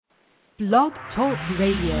Blog Talk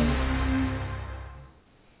Radio.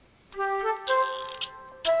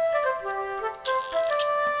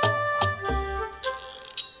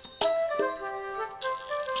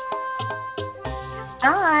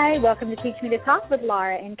 Hi, welcome to Teach Me to Talk with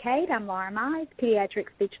Laura and Kate. I'm Laura Mize, pediatric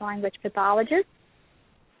speech-language pathologist.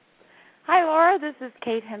 Hi, Laura. This is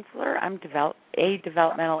Kate Hensler. I'm a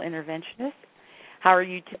developmental interventionist. How are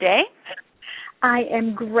you today? I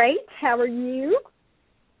am great. How are you?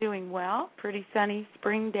 Doing well. Pretty sunny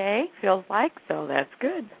spring day, feels like, so that's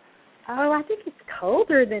good. Oh, I think it's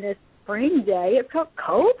colder than a spring day. It felt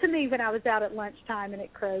cold to me when I was out at lunchtime and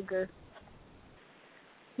at Kroger.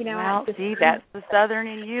 You know, well, see, that's the southern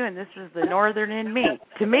in you, and this is the northern in me.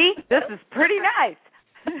 To me, this is pretty nice.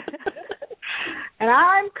 And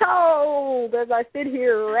I'm cold as I sit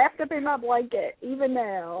here wrapped up in my blanket, even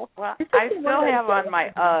now. Well, I still have on my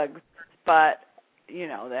Uggs, but, you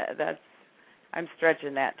know, that's I'm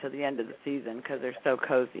stretching that till the end of the season because they're so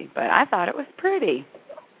cozy. But I thought it was pretty.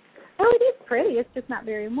 Oh, it is pretty. It's just not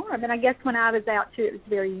very warm. And I guess when I was out, too, it was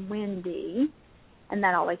very windy, and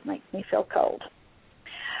that always makes me feel cold.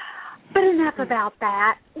 But enough about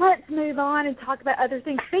that. Let's move on and talk about other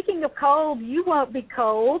things. Speaking of cold, you won't be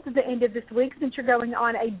cold at the end of this week since you're going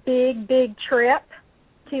on a big, big trip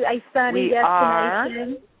to a sunny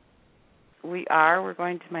destination. We are. We're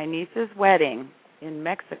going to my niece's wedding in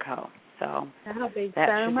Mexico. So that'll be that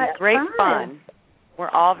so should much be great fun.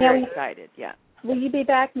 We're all very excited, yeah. Will you be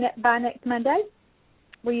back by next Monday?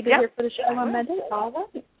 Will you be here for the show on Monday? All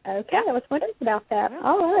right. Okay, I was wondering about that.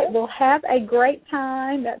 All right, we'll have a great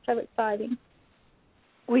time. That's so exciting.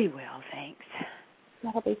 We will, thanks.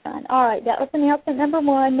 That'll be fun. All right, that was announcement number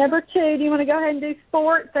one. Number two, do you want to go ahead and do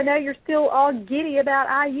sports? I know you're still all giddy about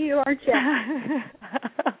IU, aren't you?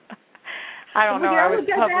 I don't know. I was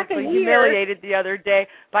publicly humiliated the other day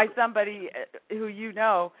by somebody who you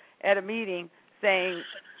know at a meeting saying,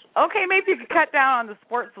 okay, maybe you could cut down on the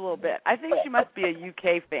sports a little bit. I think she must be a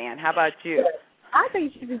UK fan. How about you? I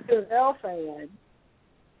think she's a NFL fan.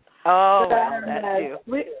 Oh, well, that too.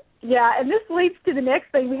 Yeah, and this leads to the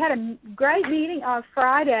next thing. We had a great meeting on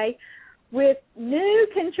Friday with new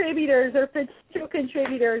contributors or potential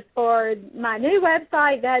contributors for my new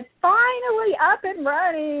website that's finally up and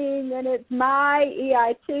running, and it's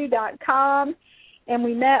myei2.com. And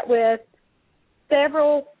we met with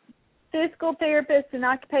several physical therapists and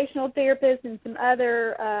occupational therapists and some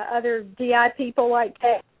other DI people like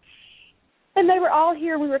that. And they were all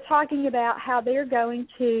here. We were talking about how they're going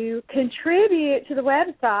to contribute to the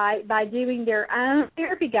website by doing their own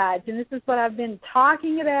therapy guides. And this is what I've been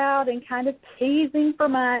talking about and kind of teasing for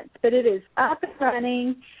months, but it is up and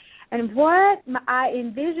running. And what I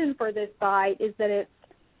envision for this site is that it's,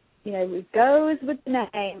 you know, it goes with the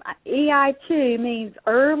name. EI2 means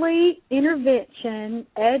early intervention,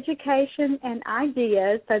 education, and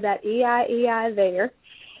ideas, so that EI there.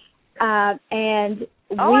 And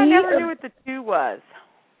I never knew what the 2 was.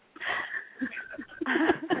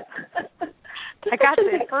 I got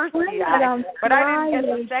the first EI, but I didn't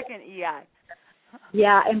get the second EI.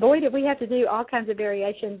 Yeah, and boy, did we have to do all kinds of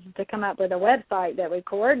variations to come up with a website that would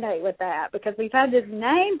coordinate with that, because we've had this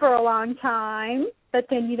name for a long time, but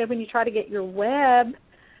then, you know, when you try to get your website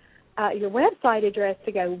address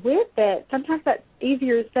to go with it, sometimes that's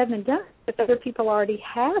easier said than done if other people already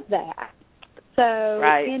have that. So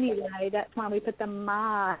Anyway, that's why we put the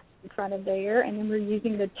my in front of there, and then we're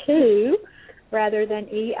using the 2 rather than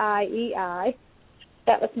EI.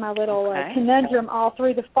 That was my little conundrum all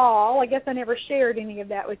through the fall. I guess I never shared any of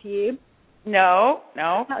that with you. No.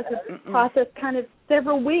 That was a process, kind of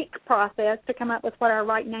several-week process to come up with what our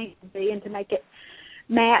right name would be and to make it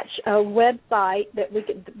match a website that we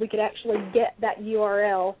could actually get that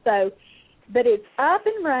URL. So, but it's up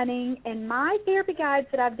and running, and my therapy guides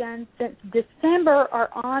that I've done since December are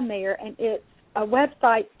on there, and it's a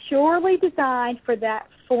website purely designed for that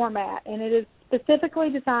format, and it is specifically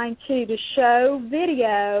designed to show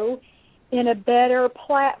video in a better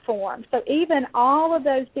platform. So even all of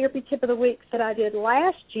those therapy tip of the weeks that I did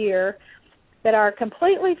last year that are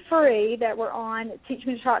completely free, that were on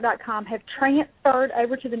teachmetotalk.com, have transferred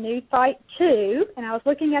over to the new site too. And I was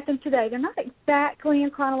looking at them today. They're not exactly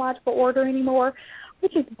in chronological order anymore,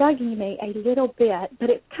 which is bugging me a little bit.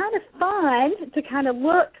 But it's kind of fun to kind of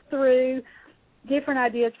look through different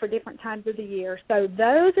ideas for different times of the year. So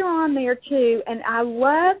those are on there too. And I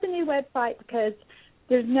love the new website because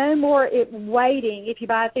there's no more waiting. If you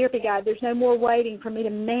buy a therapy guide, there's no more waiting for me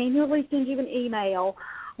to manually send you an email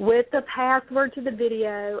with the password to the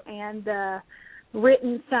video and the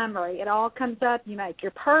written summary. It all comes up. You make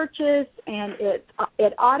your purchase, and it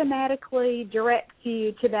automatically directs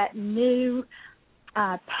you to that new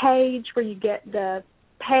page where you get the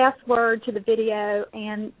password to the video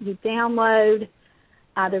and you download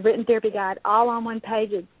the written therapy guide all on one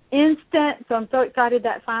page. It's instant, so I'm so excited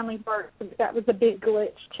that finally worked. That was a big glitch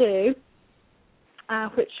too,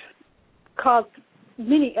 which caused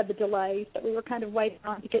many of the delays that we were kind of waiting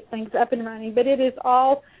on to get things up and running. But it is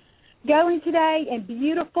all going today and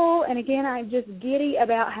beautiful, and again, I'm just giddy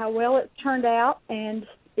about how well it's turned out, and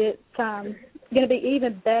it's going to be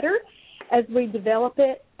even better as we develop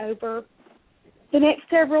it over the next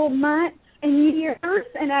several months and years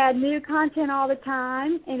and add new content all the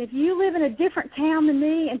time. And if you live in a different town than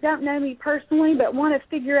me and don't know me personally but want to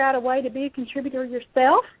figure out a way to be a contributor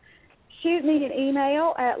yourself, shoot me an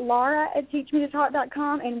email at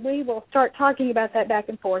laura@teachmetotalk.com, and we will start talking about that back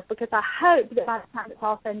and forth, because I hope that by the time it's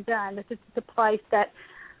all said and done, this is a place that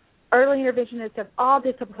early interventionists of all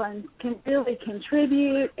disciplines can really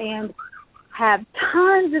contribute and have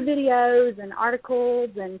tons of videos and articles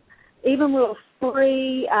and even little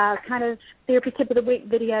free kind of therapy tip of the week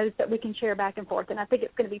videos that we can share back and forth. And I think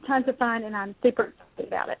it's going to be tons of fun, and I'm super excited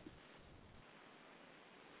about it.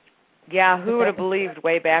 Yeah, who would have believed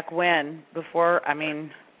way back when, before, I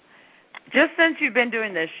mean, just since you've been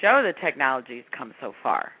doing this show, the technology's come so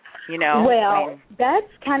far, you know? Well,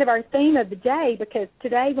 that's kind of our theme of the day, because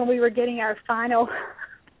today when we were getting our final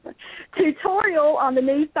tutorial on the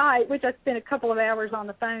new site, which I spent a couple of hours on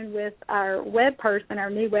the phone with our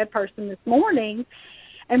new web person this morning,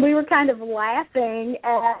 and we were kind of laughing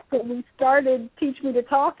at when we started Teach Me to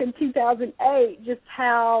Talk in 2008, just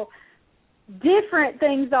how different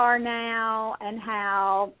things are now and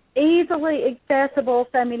how easily accessible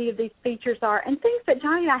so many of these features are, and things that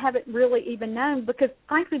Johnny and I haven't really even known, because,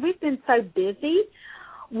 frankly, we've been so busy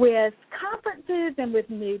with conferences and with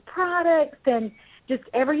new products and just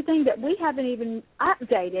everything that we haven't even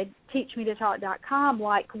updated teachmetotalk.com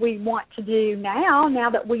like we want to do now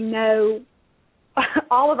that we know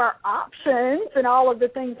all of our options and all of the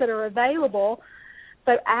things that are available.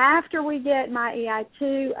 So after we get my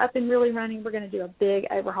EI2 up and really running, we're going to do a big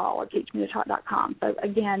overhaul of teachmetotalk.com. So,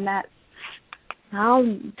 again,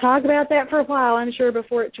 I'll talk about that for a while, I'm sure,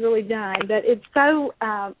 before it's really done. But it's so,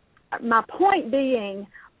 my point being,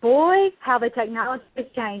 boy, how the technology has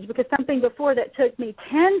changed, because something before that took me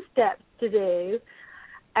 10 steps to do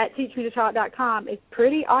at teachmetotalk.com is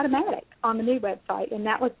pretty automatic on the new website. And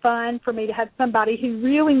that was fun for me to have somebody who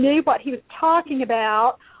really knew what he was talking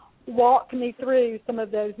about walk me through some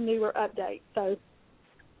of those newer updates. So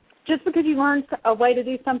just because you learned a way to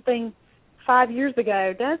do something 5 years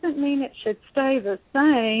ago doesn't mean it should stay the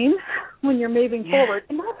same when you're moving forward.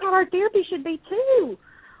 And that's how our therapy should be too.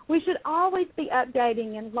 We should always be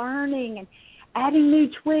updating and learning and adding new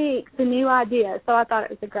tweaks and new ideas. So I thought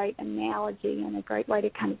it was a great analogy and a great way to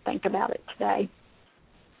kind of think about it today.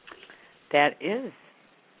 That is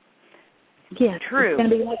true.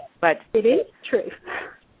 But it is true.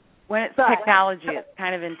 When it's technology, it's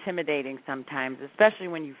kind of intimidating sometimes, especially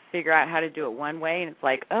when you figure out how to do it one way and it's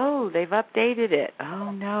like, oh, they've updated it.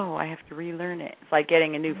 Oh, no, I have to relearn it. It's like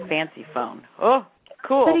getting a new fancy phone. Oh,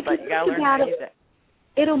 cool, but you got to learn how to use it.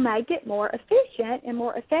 It'll make it more efficient and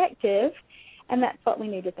more effective, and that's what we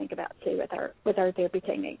need to think about, too, with our therapy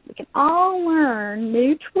techniques. We can all learn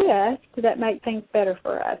new twists that make things better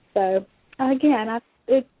for us. So, again,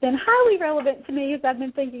 it's been highly relevant to me as I've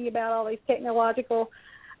been thinking about all these technological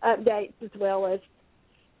updates as well as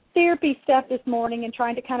therapy stuff this morning and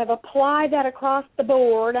trying to kind of apply that across the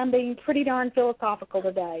board. I'm being pretty darn philosophical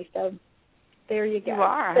today, so there you go. You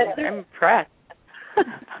are. I'm impressed.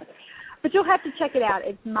 But you'll have to check it out.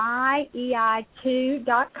 It's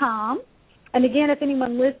myei2.com. And, again, if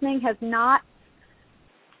anyone listening has not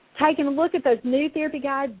taken a look at those new therapy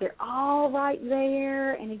guides, they're all right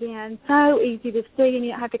there. And, again, so easy to see, and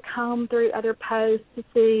you don't have to comb through other posts to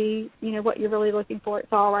see, what you're really looking for.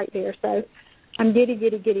 It's all right there. So I'm giddy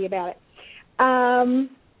about it.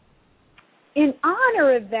 In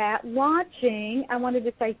honor of that launching, I wanted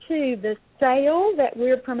to say, too, the sale that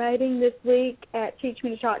we're promoting this week at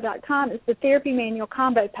teachmetotalk.com is the Therapy Manual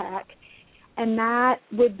Combo Pack, and that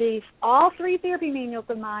would be all 3 therapy manuals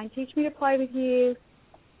of mine, Teach Me to Play with You,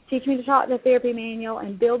 Teach Me to Talk, the Therapy Manual,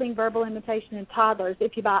 and Building Verbal Imitation in Toddlers.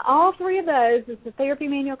 If you buy all 3 of those as the Therapy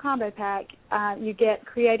Manual Combo Pack, you get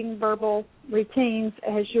Creating Verbal Routines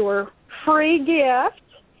as your free gift.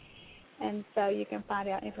 And so you can find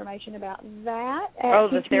out information about that.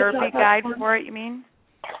 The therapy guide for it, you mean?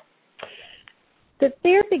 The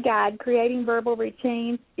therapy guide, Creating Verbal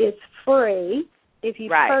Routines, is free if you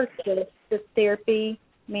purchase the Therapy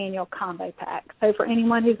Manual Combo Pack. So for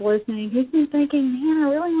anyone who's listening, who's been thinking, man, I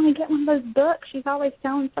really want to get one of those books she's always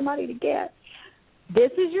telling somebody to get,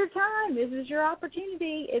 this is your time. This is your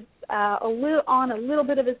opportunity. It's a little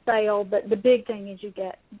bit of a sale, but the big thing is you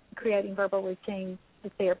get Creating Verbal Routines, the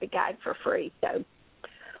therapy guide for free. So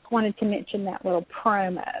wanted to mention that little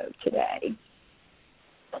promo today.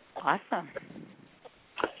 Awesome.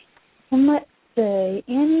 And let's see,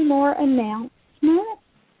 any more announcements?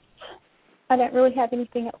 I don't really have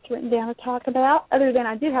anything else written down to talk about, other than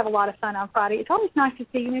I did have a lot of fun on Friday. It's always nice to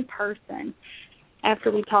see you in person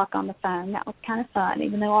after we talk on the phone. That was kind of fun,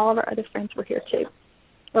 even though all of our other friends were here too,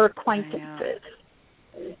 or acquaintances.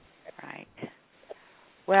 Right.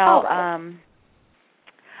 Well,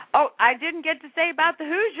 I didn't get to say about the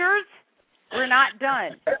Hoosiers. We're not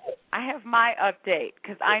done. I have my update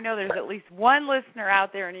because I know there's at least one listener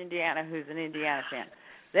out there in Indiana who's an Indiana fan.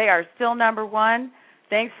 They are still number one.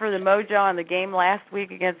 Thanks for the mojo on the game last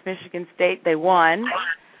week against Michigan State. They won.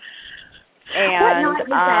 And what night was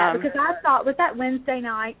that? Because I thought, was that Wednesday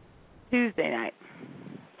night? Tuesday night.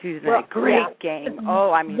 Great game.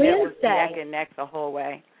 Oh, I mean, it was neck and neck the whole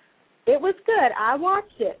way. It was good. I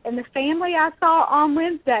watched it. And the family I saw on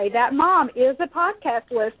Wednesday, that mom is a podcast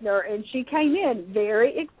listener, and she came in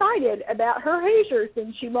very excited about her Hoosiers,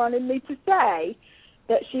 and she wanted me to say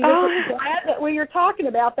that she was glad that we were talking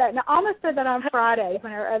about that. And I almost said that on Friday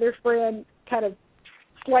when our other friend kind of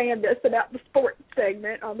slammed us about the sports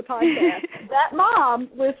segment on the podcast. That mom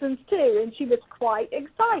listens too, and she was quite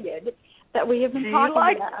excited that we have been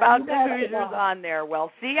talking about the Hoosiers on there.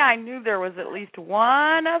 Well, see, I knew there was at least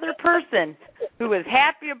one other person who was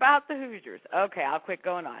happy about the Hoosiers. Okay, I'll quit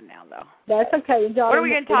going on now, though. That's okay. What are we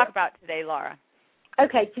going to talk about today, Laura?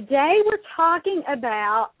 Okay, today we're talking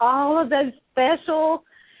about all of those special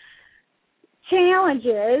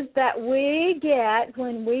challenges that we get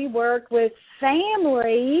when we work with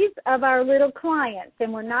families of our little clients.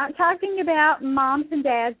 And we're not talking about moms and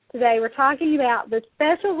dads today. We're talking about the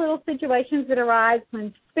special little situations that arise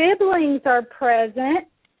when siblings are present.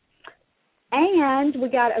 And we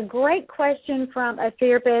got a great question from a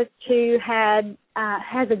therapist who has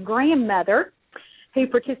a grandmother who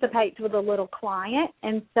participates with a little client.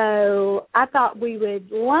 And so I thought we would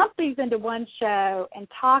lump these into one show and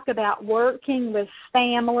talk about working with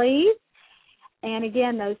families. And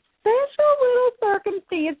again, those special little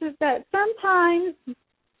circumstances that sometimes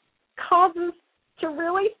cause us to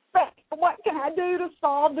really think, what can I do to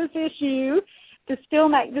solve this issue, to still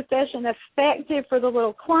make the session effective for the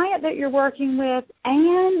little client that you're working with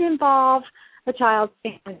and involve the child's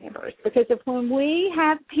family members. Because when we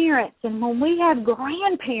have parents and when we have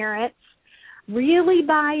grandparents really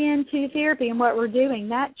buy into therapy and what we're doing,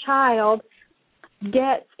 that child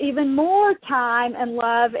gets even more time and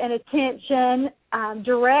love and attention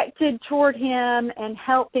directed toward him and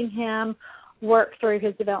helping him work through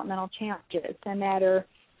his developmental challenges, no matter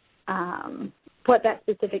what that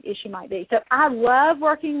specific issue might be. So I love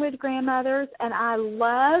working with grandmothers, and I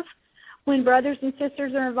love when brothers and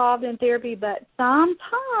sisters are involved in therapy, but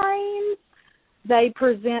sometimes they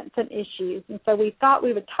present some issues. And so we thought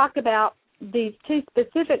we would talk about these two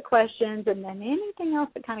specific questions and then anything else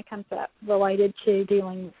that kind of comes up related to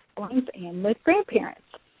dealing with siblings and with grandparents.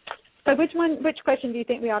 So which question do you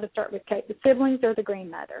think we ought to start with, Kate, the siblings or the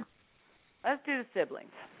grandmother? Let's do the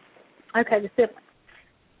siblings. Okay, the siblings.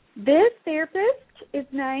 This therapist is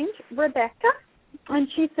named Rebecca. And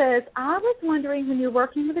she says, I was wondering, when you're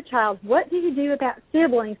working with a child, what do you do about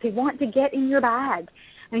siblings who want to get in your bag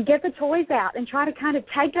and get the toys out and try to kind of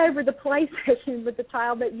take over the play session with the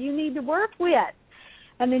child that you need to work with?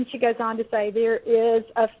 And then she goes on to say there is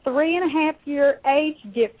a 3.5-year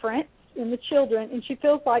age difference in the children, and she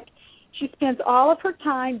feels like she spends all of her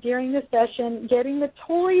time during the session getting the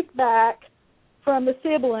toys back from the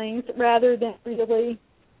siblings rather than really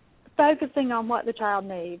focusing on what the child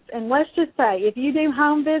needs. And let's just say, if you do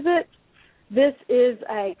home visits, this is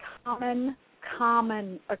a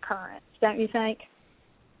common occurrence, don't you think?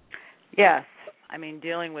 Yes. I mean,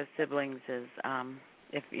 dealing with siblings is,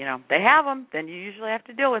 if, they have them, then you usually have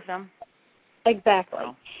to deal with them. Exactly.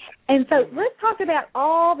 So. And so let's talk about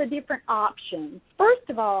all the different options. First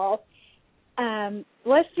of all,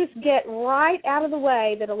 let's just get right out of the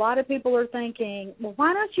way that a lot of people are thinking, well,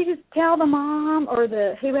 why don't you just tell the mom or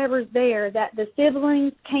the whoever's there that the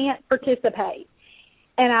siblings can't participate?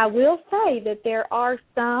 And I will say that there are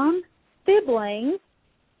some siblings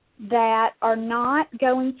that are not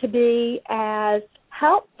going to be as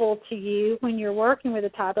helpful to you when you're working with a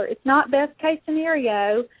toddler. It's not best case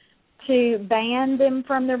scenario to ban them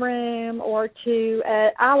from the room or to,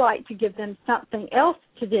 I like to give them something else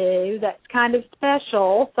to do that's kind of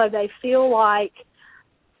special so they feel like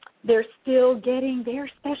they're still getting their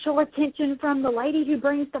special attention from the lady who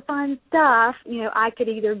brings the fun stuff. I could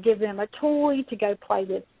either give them a toy to go play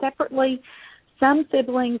with separately. Some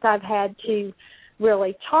siblings I've had to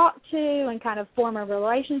really talk to and kind of form a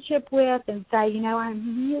relationship with and say,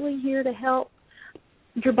 I'm really here to help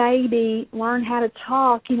your baby learn how to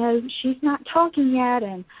talk. She's not talking yet,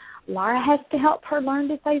 and Laura has to help her learn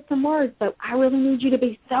to say some words, so I really need you to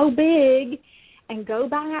be so big and go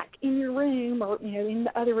back in your room or, in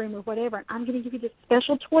the other room or whatever, and I'm going to give you this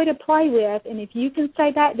special toy to play with, and if you can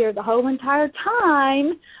stay back there the whole entire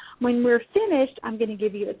time, when we're finished, I'm going to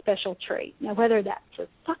give you a special treat. Now, whether that's a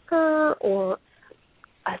sucker or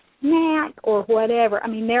a snack or whatever,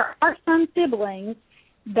 there are some siblings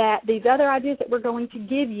that these other ideas that we're going to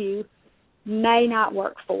give you may not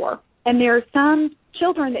work for. And there are some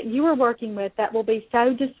children that you are working with that will be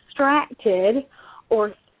so distracted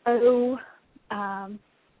or so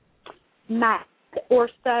mad or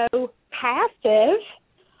so passive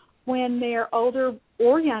when their older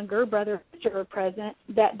or younger brother or sister are present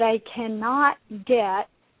that they cannot get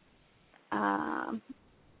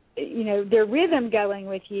their rhythm going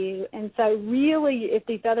with you. And so really, if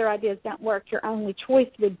these other ideas don't work, your only choice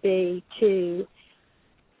would be to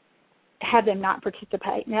have them not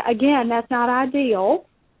participate. Now, again, that's not ideal.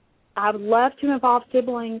 I would love to involve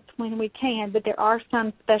siblings when we can, but there are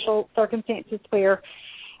some special circumstances where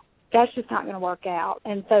that's just not going to work out.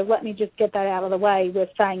 And so let me just get that out of the way with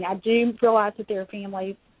saying I do realize that there are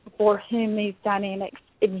families for whom these dynamics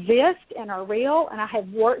exist and are real, and I have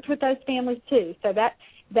worked with those families too. So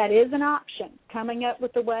that is an option, coming up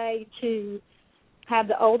with a way to have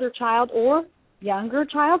the older child or younger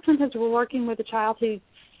child. Sometimes we're working with a child who's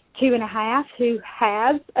 2.5 who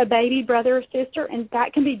has a baby brother or sister, and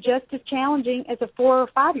that can be just as challenging as a 4 or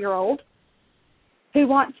 5-year-old who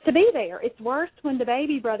wants to be there. It's worse when the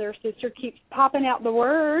baby brother or sister keeps popping out the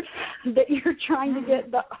word that you're trying to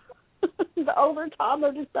get the older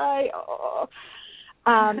toddler to say. Oh.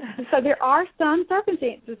 So there are some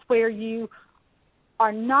circumstances where you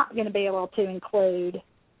are not going to be able to include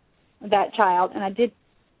that child, and I did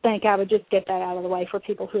think I would just get that out of the way for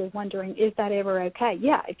people who are wondering, is that ever okay?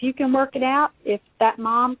 Yeah, if you can work it out, if that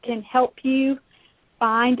mom can help you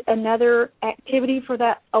find another activity for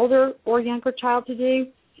that older or younger child to do,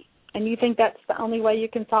 and you think that's the only way you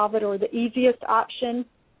can solve it or the easiest option,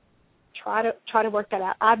 try to work that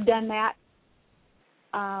out. I've done that.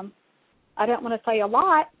 I don't want to say a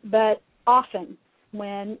lot, but often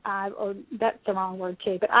when or that's the wrong word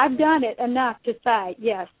too, but I've done it enough to say,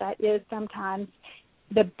 yes, that is sometimes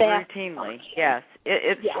the best. Routinely, yes.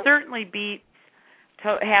 It certainly beats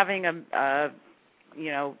having a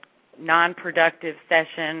non-productive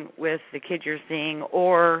session with the kid you're seeing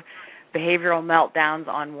or behavioral meltdowns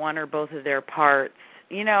on one or both of their parts.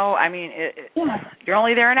 You're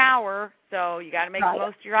only there an hour, so you got to make the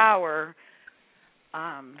most of your hour.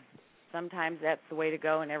 Sometimes that's the way to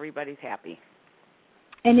go, and everybody's happy.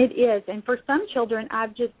 And it is. And for some children,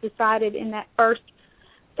 I've just decided in that first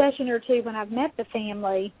session or two when I've met the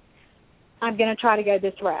family, I'm going to try to go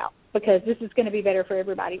this route because this is going to be better for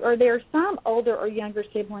everybody. Or there are some older or younger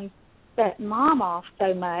siblings that mom off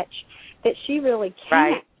so much that she really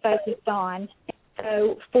can't focus on.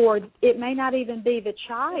 So it may not even be the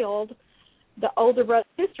child, the older brother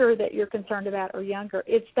sister that you're concerned about or younger.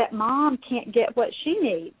 It's that mom can't get what she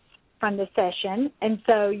needs from the session, and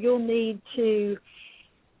so you'll need to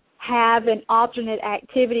have an alternate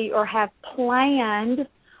activity or have planned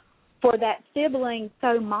for that sibling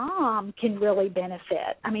so mom can really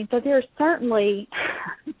benefit. So there's certainly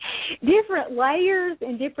different layers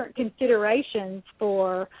and different considerations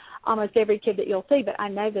for almost every kid that you'll see, but I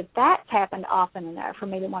know that that's happened often enough for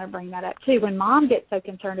me to want to bring that up too, when mom gets so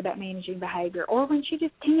concerned about managing behavior or when she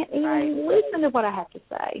just can't even listen to what I have to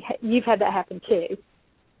say. You've had that happen too.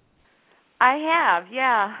 I have,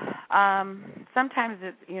 yeah. Sometimes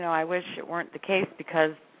I wish it weren't the case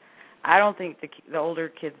because I don't think the older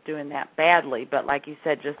kid's doing that badly, but like you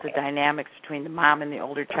said, just the dynamics between the mom and the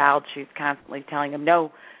older child, she's constantly telling him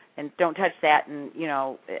no and don't touch that, and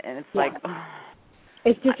and it's like,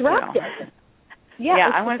 it's disruptive. Yeah,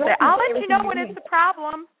 I want to say, I'll let you know when it's a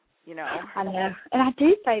problem. I know, and I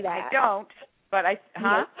do say that. I don't, but I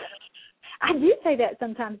do say that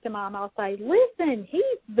sometimes to mom. I'll say, listen,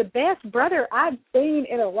 he's the best brother I've seen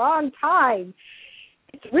in a long time.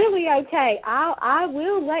 It's really okay. I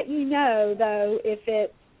will let you know, though, if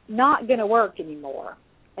it's not going to work anymore.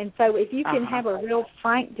 And so if you can have a real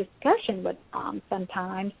frank discussion with mom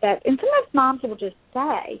sometimes, and sometimes moms will just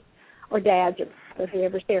say, or dads or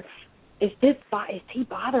whoever's there, is he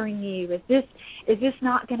bothering you? Is this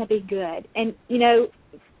not going to be good? And,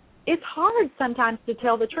 it's hard sometimes to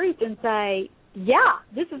tell the truth and say, yeah,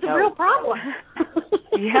 this is a real problem.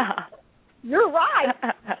 Yeah. You're right.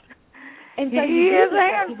 And so he is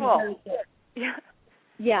a handful. Yeah.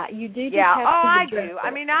 Yeah, you do. Yeah. I do.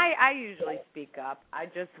 I mean, I usually speak up. I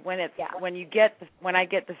just when I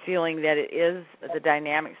get the feeling that it is the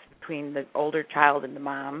dynamics between the older child and the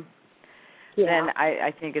mom, then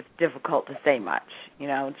I think it's difficult to say much. You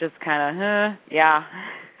know, just kind of, yeah.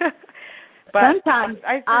 But sometimes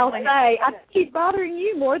I'll say, I think he's bothering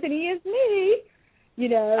you more than he is me, you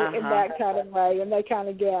know, in that kind of way, and they kind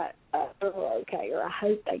of get, okay, or I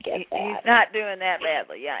hope they get that. He's not doing that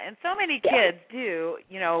badly, yeah. And so many kids do,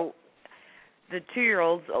 you know, the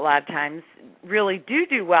 2-year-olds a lot of times really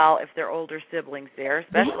do well if they're older siblings there,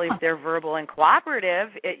 especially if they're verbal and cooperative.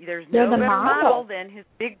 There's no better model than his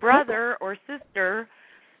big brother or sister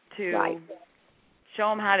to show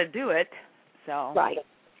them how to do it. So. Right.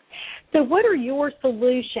 So what are your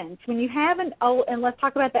solutions when you have and let's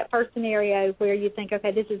talk about that first scenario where you think,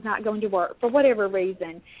 okay, this is not going to work for whatever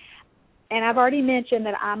reason. And I've already mentioned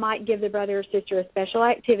that I might give the brother or sister a special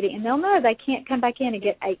activity, and they'll know they can't come back in and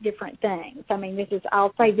get 8 different things. I mean,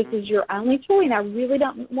 I'll say this is your only toy, and I really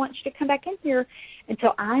don't want you to come back in here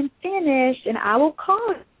until I'm finished, and I will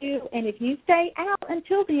call you. And if you stay out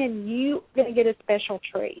until then, you're going to get a special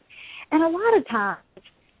treat. And a lot of times,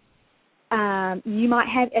 you might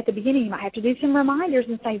have, at the beginning, you might have to do some reminders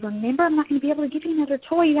and say, remember, I'm not going to be able to give you another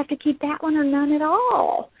toy. You have to keep that one or none at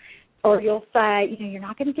all. Or you'll say, you know, you're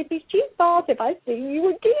not going to get these cheese balls if I see you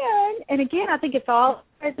again. And again, I think it's all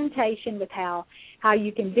presentation with how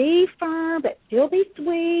you can be firm but still be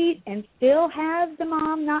sweet and still have the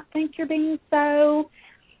mom not think you're being so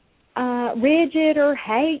rigid or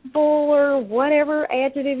hateful or whatever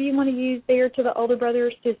adjective you want to use there to the older brother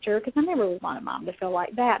or sister, because I never would want a mom to feel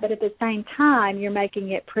like that. But at the same time, you're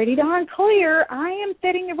making it pretty darn clear, I am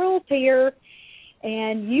setting the rules here,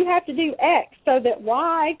 and you have to do X so that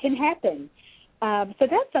Y can happen. So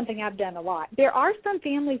that's something I've done a lot. There are some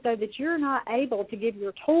families, though, that you're not able to give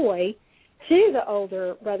your toy to the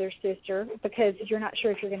older brother or sister because you're not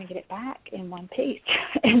sure if you're going to get it back in one piece.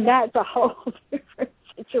 And that's a whole different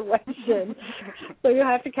situation. So you'll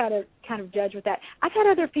have to kind of judge with that. I've had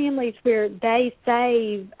other families where they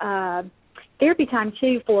save therapy time,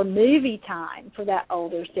 too, for movie time for that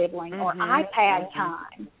older sibling or iPad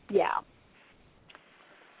time. Yeah.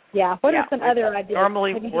 Yeah. What are some other ideas?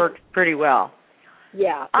 Normally works pretty well.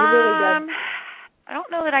 Yeah, it really does. I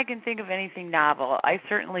don't know that I can think of anything novel. I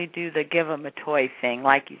certainly do the give them a toy thing,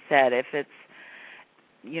 like you said. If it's,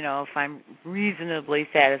 you know, if I'm reasonably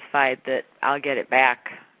satisfied that I'll get it back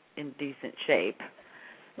in decent shape.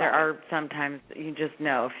 There are sometimes you just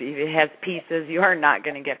know if it has pieces, you are not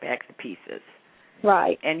going to get back the pieces.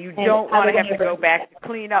 Right. And you don't want to have to go back to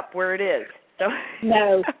clean up where it is. So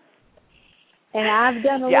no. And I've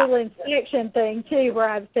done a little inspection thing, too, where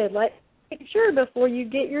I've said, let's make sure before you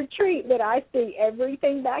get your treat that I see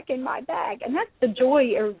everything back in my bag. And that's the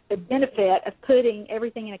joy or the benefit of putting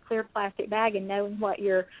everything in a clear plastic bag and knowing what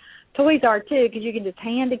your toys are, too, because you can just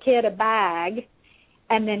hand a kid a bag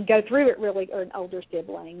and then go through it really, or an older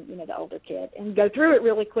sibling, you know, the older kid, and go through it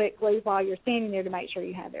really quickly while you're standing there to make sure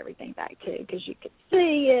you have everything back, too, because you can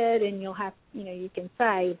see it and you'll have, you know, you can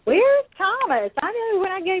say, where's Thomas? I know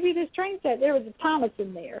when I gave you this train set, there was a Thomas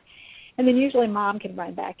in there. And then usually mom can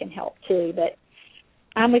run back and help, too. But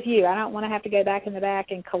I'm with you. I don't want to have to go back in the back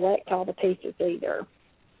and collect all the pieces either.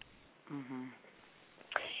 Mm-hmm.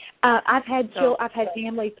 I've had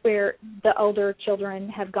families where the older children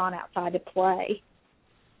have gone outside to play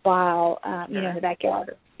while, you know, in the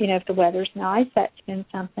backyard. You know, if the weather's nice, that's been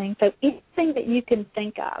something. So anything that you can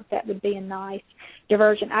think of that would be a nice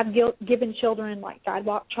diversion. I've given children like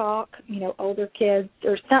sidewalk chalk, you know, older kids,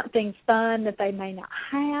 or something fun that they may not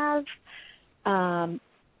have.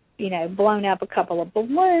 You know, blown up a couple of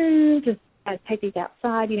balloons and take these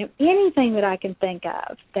outside. You know, anything that I can think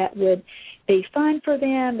of that would be fun for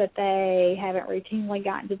them that they haven't routinely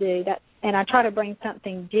gotten to do. And I try to bring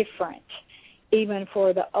something different, even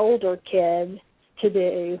for the older kids to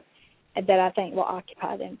do, that I think will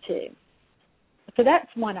occupy them too. So that's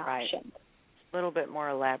one option. A little bit more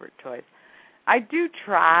elaborate toys. I do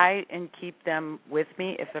try and keep them with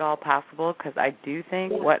me if at all possible, because I do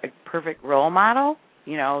think what a perfect role model,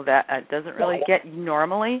 you know, that doesn't really get you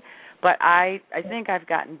normally. But I think I've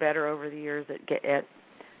gotten better over the years at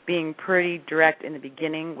being pretty direct in the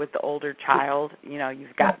beginning with the older child. You know,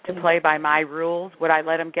 you've got to play by my rules. Would I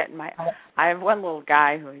let him get in my... I have one little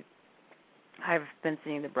guy who I've been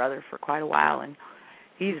seeing the brother for quite a while, and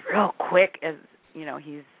he's real quick, as you know,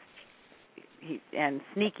 he's and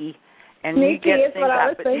sneaky, And sneaky he gets is what I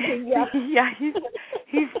was up, thinking, yeah. Yeah,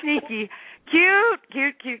 he's sneaky.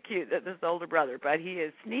 Cute, this older brother, but he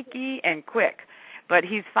is sneaky and quick. But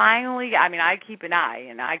he's finally, I mean, I keep an eye,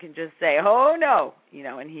 and I can just say, oh, no,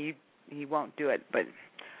 and he won't do it. But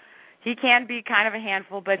he can be kind of a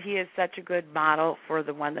handful, but he is such a good model for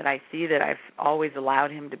the one that I see that I've always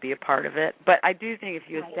allowed him to be a part of it. But I do think if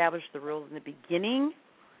you establish the rules in the beginning,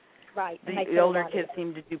 the older kids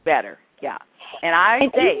seem to do better. Yeah. And I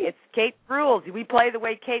say it's Kate's rules. We play the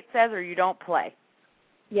way Kate says or you don't play.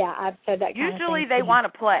 Yeah, I've said that kind of thing. Usually they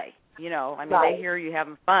want to play, I mean, they hear you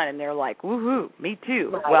having fun, and they're like, woohoo, me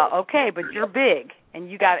too. Right. Well, okay, but you're big, and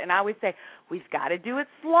and I always say, we've got to do it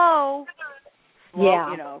slow.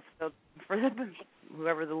 So for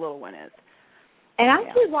whoever the little one is. And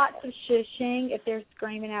I do lots of shushing if they're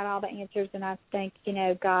screaming out all the answers, and I think,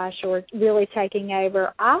 gosh, or really taking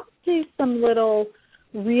over. I'll do some little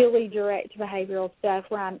really direct behavioral stuff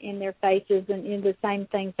where I'm in their faces and in the same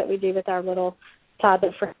things that we do with our little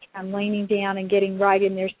toddler friends. I'm leaning down and getting right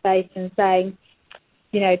in their space and saying,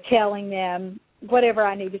 telling them whatever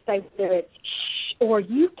I need to say, whether it's shh or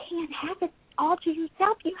you can't have it all to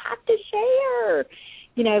yourself. You have to share,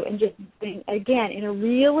 and just being, again, in a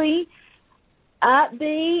really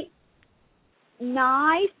upbeat,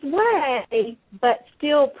 nice way, but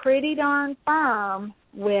still pretty darn firm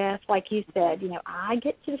with, like you said, I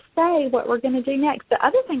get to say what we're going to do next. The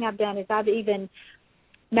other thing I've done is I've even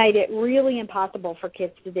made it really impossible for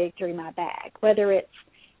kids to dig through my bag, whether it's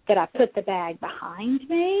that I put the bag behind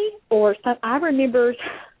me or I remember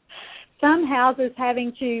some houses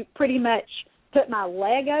having to pretty much put my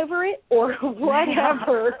leg over it or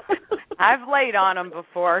whatever. I've laid on them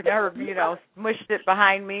before, never, smushed it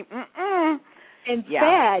behind me.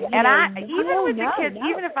 Instead, and even with the kids,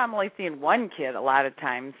 even if I'm only seeing one kid, a lot of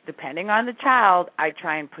times, depending on the child, I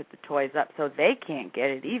try and put the toys up so they can't get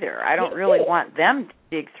it either. I don't really want them to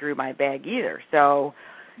dig through my bag either. So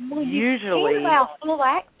usually, you allow full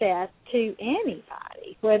access to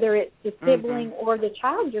anybody, whether it's the sibling or the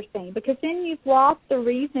child you're seeing, because then you've lost the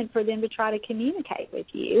reason for them to try to communicate with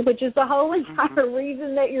you, which is the whole entire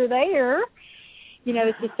reason that you're there.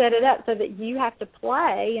 Is to set it up so that you have to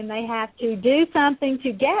play and they have to do something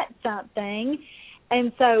to get something.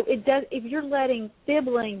 And so it does. If you're letting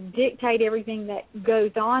siblings dictate everything that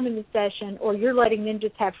goes on in the session, or you're letting them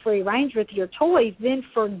just have free range with your toys, then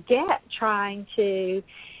forget trying to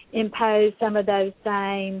impose some of those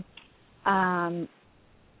same,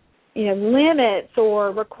 limits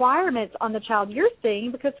or requirements on the child you're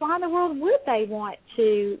seeing, because why in the world would they want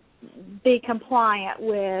to be compliant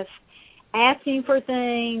with asking for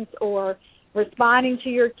things or responding to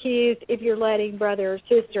your cues if you're letting brother or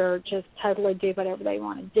sister just totally do whatever they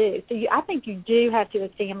want to do? So I think you do have to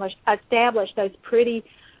establish those pretty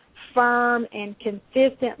firm and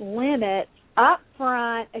consistent limits up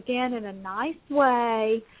front, again, in a nice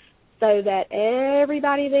way, so that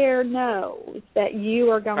everybody there knows that you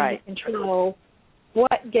are going to control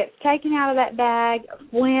what gets taken out of that bag,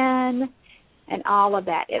 when, and all of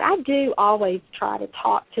that. And I do always try to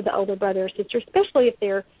talk to the older brother or sister, especially if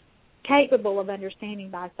they're capable of understanding,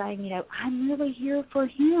 by saying, I'm really here for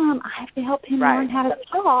him. I have to help him learn how to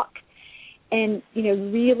talk, and,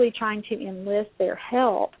 really trying to enlist their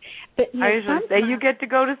help. But I usually say, you get to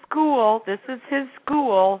go to school. This is his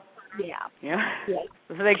school. Yeah.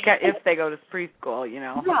 So if they go to preschool,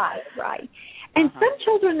 Right. And some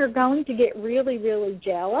children are going to get really, really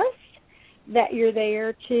jealous that you're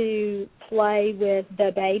there to play with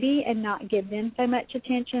the baby and not give them so much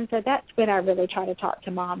attention. So that's when I really try to talk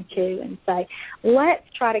to mom, too, and say, let's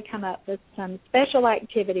try to come up with some special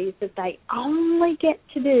activities that they only get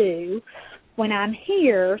to do when I'm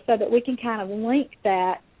here, so that we can kind of link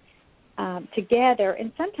that together.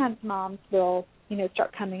 And sometimes moms will,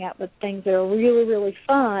 start coming up with things that are really, really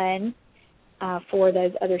fun for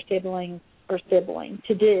those other siblings or sibling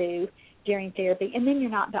to do during therapy, and then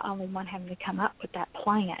you're not the only one having to come up with that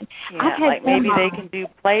plan. Like maybe they can do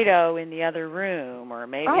Play-Doh in the other room, or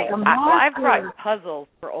maybe I've brought puzzles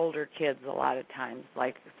for older kids a lot of times,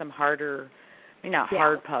 like some harder, not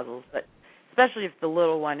hard puzzles, but especially if the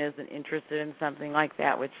little one isn't interested in something like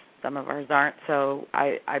that, which some of ours aren't. So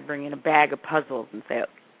I bring in a bag of puzzles and say,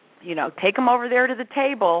 take them over there to the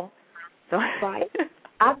table. So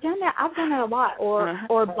I've done that. I've done that a lot, or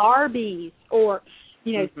Barbies, or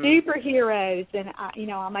superheroes, and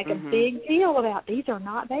I'll make a big deal about, these are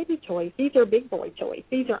not baby toys. These are big boy toys.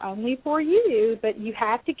 These are only for you, but you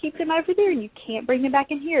have to keep them over there. You can't bring them back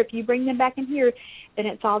in here. If you bring them back in here, then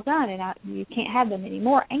it's all done, and you can't have them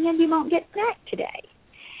anymore, and you won't get snacked today.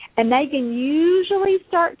 And they can usually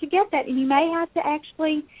start to get that, and you may have to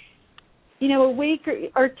actually a week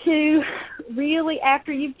or two, really,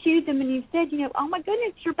 after you've cued them and you've said, oh, my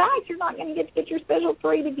goodness, you're back. You're not going to get your special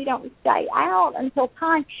treat if you don't stay out until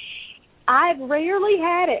time. I've rarely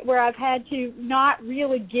had it where I've had to not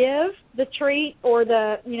really give the treat or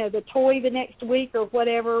the toy the next week or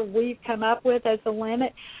whatever we've come up with as the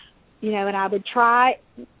limit, and I would try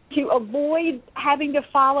to avoid having to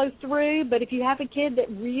follow through. But if you have a kid that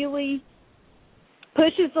really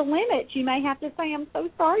pushes the limits, you may have to say, I'm so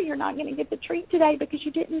sorry, you're not going to get the treat today because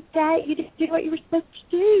you didn't do what you were supposed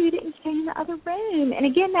to do. You didn't stay in the other room. And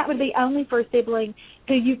again, that would be only for a sibling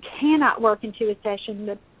who you cannot work into a session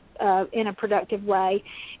in a productive way,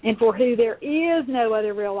 and for who there is no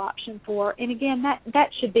other real option for. And again, that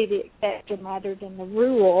should be the exception rather than the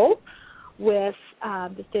rule with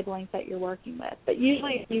the siblings that you're working with. But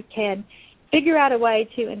usually if you can figure out a way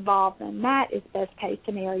to involve them, that is best case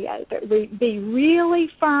scenario. But be really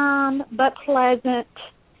firm but pleasant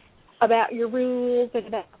about your rules and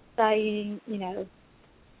about saying,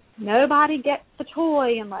 nobody gets the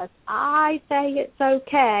toy unless I say it's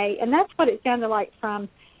okay. And that's what it sounded like from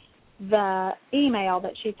the email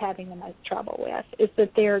that she's having the most trouble with, is that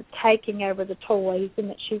they're taking over the toys and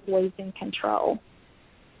that she's losing control.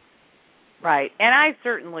 Right, and I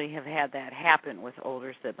certainly have had that happen with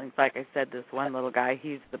older siblings. Like I said, this one little guy,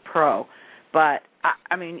 he's the pro. But,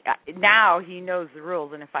 I mean, now he knows the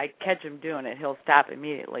rules, and if I catch him doing it, he'll stop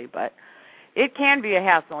immediately. But it can be a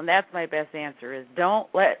hassle, and that's my best answer, is don't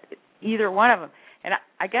let either one of them. And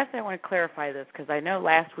I guess I want to clarify this, because I know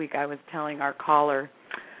last week I was telling our caller,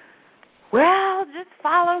 well, just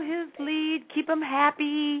follow his lead, keep him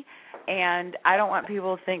happy, and I don't want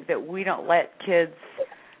people to think that we don't let kids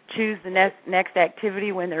choose the next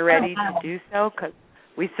activity when they're ready to do so, because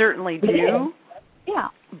we certainly do. Yeah.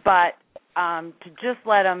 But to just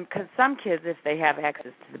let them, because some kids, if they have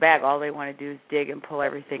access to the bag, all they want to do is dig and pull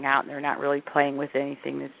everything out, and they're not really playing with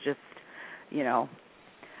anything that's just,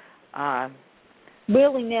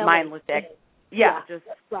 willy-nilly. Mindless just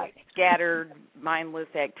right. Scattered, mindless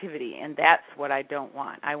activity, and that's what I don't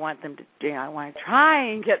want. I want them to, I want to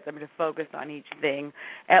try and get them to focus on each thing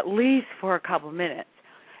at least for a couple minutes.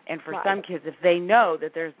 And for some kids, if they know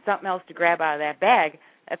that there's something else to grab out of that bag,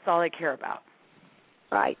 that's all they care about.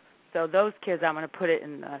 Right. So those kids, I'm going to put it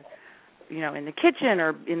in the, in the kitchen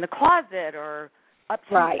or in the closet or up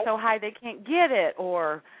so high they can't get it,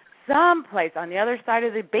 or someplace on the other side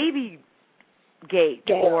of the baby gate,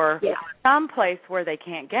 or someplace where they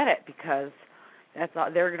can't get it, because that's all,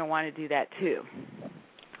 they're going to want to do that too.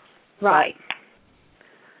 Right.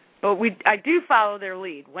 But I do follow their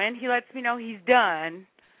lead. When he lets me know he's done,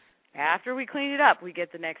 after we clean it up, we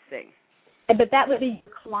get the next thing. But that would be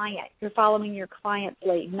your client. You're following your client's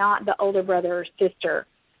lead, not the older brother or sister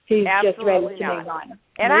who's just ready to move on.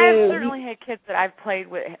 And I've certainly had kids that I've played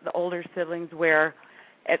with, the older siblings, where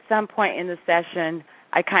at some point in the session,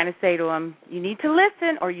 I kind of say to them, you need to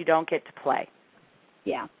listen or you don't get to play.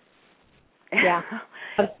 Yeah. Yeah.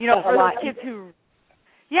 For those kids who,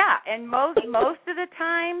 and most of the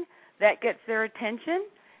time that gets their attention,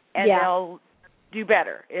 and they'll do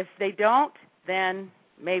better. If they don't, then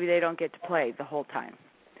maybe they don't get to play the whole time.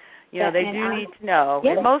 They do need to know.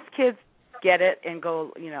 And most kids get it and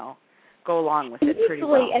go along with it pretty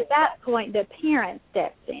well. Usually at that point, the parent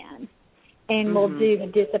steps in and will do the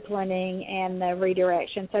disciplining and the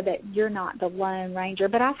redirection so that you're not the lone ranger.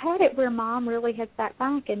 But I've had it where mom really has sat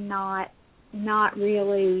back and not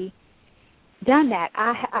really done that.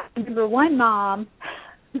 I remember one mom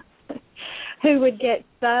who would get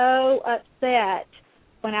so upset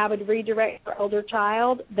when I would redirect her older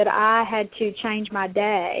child that I had to change my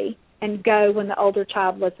day and go when the older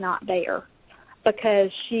child was not there,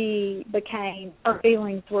 because her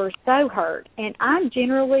feelings were so hurt. And I'm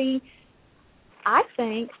generally, I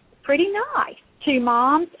think, pretty nice to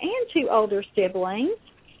moms and to older siblings.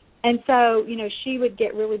 And so, she would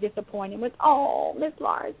get really disappointed with, Miss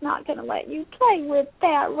Laura's not going to let you play with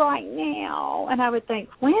that right now. And I would think,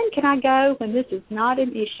 when can I go when this is not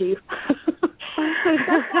an issue? So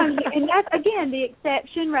sometimes, and that's, again, the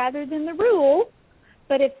exception rather than the rule.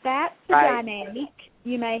 But if that's the dynamic,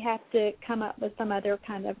 you may have to come up with some other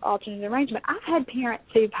kind of alternate arrangement. I've had parents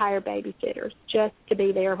who've hired babysitters just to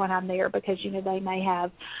be there when I'm there because, they may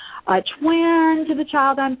have a twin to the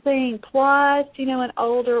child I'm seeing plus, an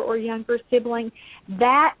older or younger sibling.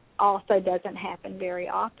 That also doesn't happen very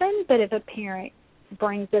often. But if a parent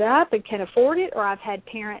brings it up and can afford it, or I've had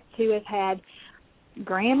parents who have had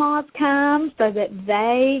grandmas come so that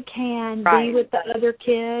they can be with the other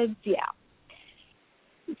kids. Yeah.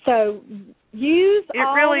 So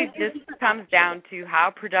really just comes down to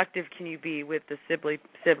how productive can you be with the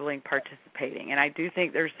sibling participating. And I do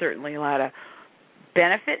think there's certainly a lot of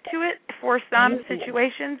benefit to it for some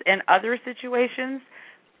situations, and other situations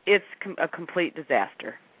it's a complete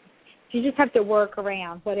disaster. You just have to work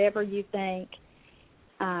around whatever you think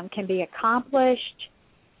can be accomplished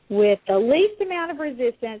with the least amount of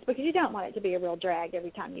resistance, because you don't want it to be a real drag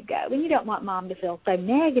every time you go. And you don't want mom to feel so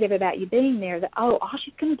negative about you being there that, all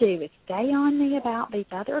she's going to do is stay on me about these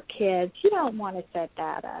other kids. You don't want to set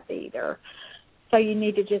that up either. So you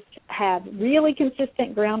need to just have really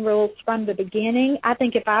consistent ground rules from the beginning. I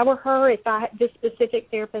think if I were her, if I had this specific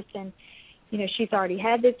therapist and, she's already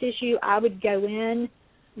had this issue, I would go in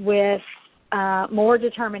with more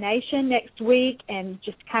determination next week and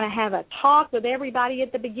just kind of have a talk with everybody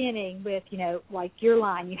at the beginning with, like your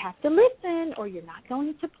line, you have to listen or you're not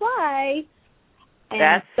going to play.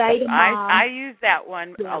 And say to mom, I use that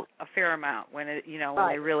one a fair amount when when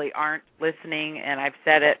they really aren't listening, and I've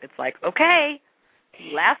said it. It's like, okay,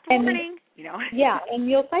 last warning. Yeah, and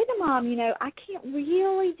you'll say to mom, I can't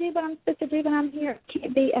really do what I'm supposed to do when I'm here. I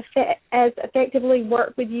can't be as effectively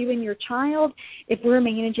work with you and your child if we're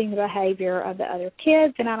managing the behavior of the other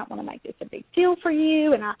kids, and I don't want to make this a big deal for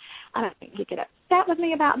you, and I don't think you get upset with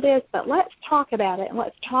me about this, but let's talk about it, and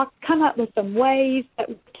let's come up with some ways that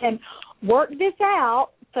we can work this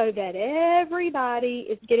out so that everybody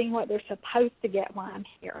is getting what they're supposed to get while I'm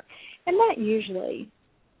here. And that usually,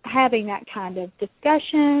 having that kind of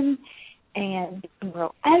discussion and being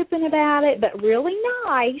real open about it, but really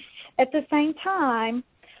nice at the same time,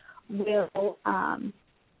 will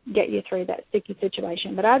get you through that sticky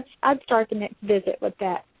situation. But I'd start the next visit with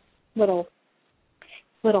that little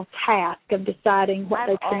task of deciding what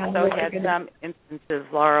they can. I've also had some instances,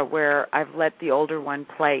 Laura, where I've let the older one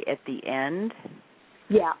play at the end.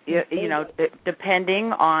 Yeah.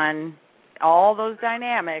 Depending on all those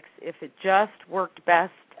dynamics, if it just worked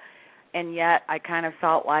best. And yet I kind of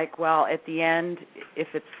felt like, well, at the end, if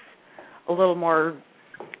it's a little more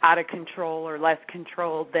out of control or less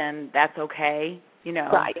controlled, then that's okay,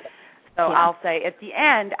 Right. So I'll say, at the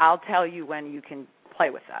end, I'll tell you when you can play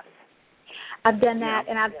with us. I've done that,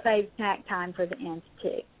 and I've saved snack time for the end,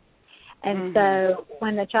 too. And so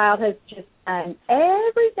when the child has just done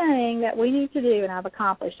everything that we need to do, and I've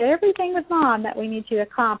accomplished everything with mom that we need to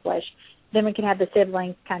accomplish, then we can have the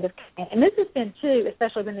siblings kind of come in. And this has been, too,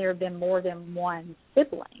 especially when there have been more than one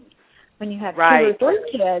sibling. When you have 2 or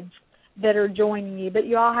 3 kids that are joining you, but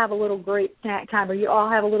you all have a little group snack time, or you all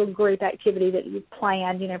have a little group activity that you've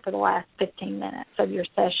planned, for the last 15 minutes of your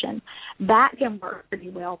session. That can work pretty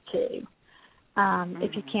well, too,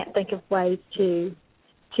 if you can't think of ways to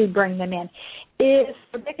bring them in. If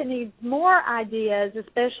Rebecca needs more ideas,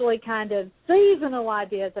 especially kind of seasonal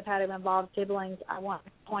ideas of how to involve siblings, I want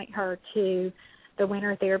to point her to the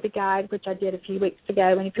Winter Therapy Guide, which I did a few weeks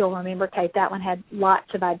ago. And if you'll remember, Kate, that one had lots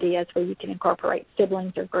of ideas where you can incorporate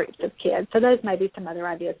siblings or groups of kids. So those may be some other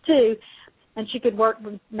ideas, too. And she could work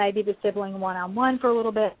with maybe the sibling one-on-one for a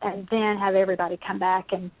little bit and then have everybody come back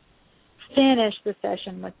and finish the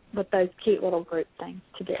session with those cute little group things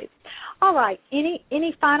to do. All right.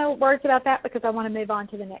 Any final words about that, because I want to move on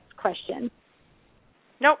to the next question?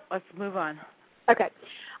 Nope. Let's move on. Okay.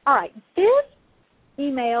 All right. This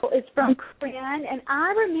email is from Corinne, and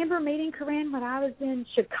I remember meeting Corinne when I was in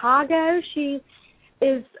Chicago. She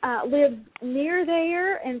lives near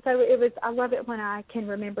there, and so I love it when I can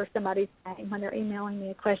remember somebody's name when they're emailing me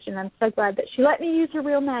a question. I'm so glad that she let me use her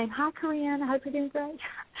real name. Hi, Corinne. I hope you're doing great.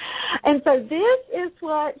 And so this is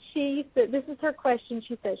what she said. This is her question.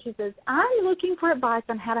 She says, I'm looking for advice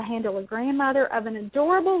on how to handle a grandmother of an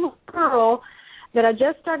adorable little girl that I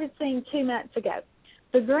just started seeing 2 months ago.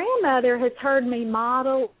 The grandmother has heard me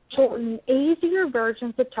model, shorten, easier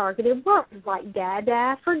versions of targeted words like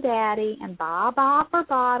Dada for daddy and Baba for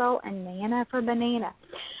bottle and Nana for banana.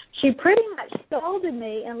 She pretty much scolded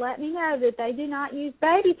me and let me know that they do not use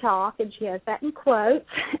baby talk, and she has that in quotes,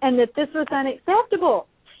 and that this was unacceptable.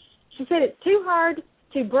 She said it's too hard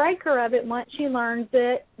to break her of it once she learns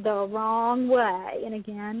it the wrong way. And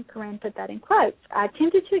again, Corinne put that in quotes. I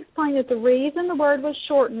attempted to explain that the reason the word was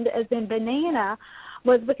shortened as in banana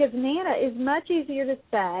was because Nana is much easier to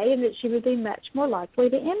say and that she would be much more likely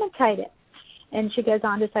to imitate it. And she goes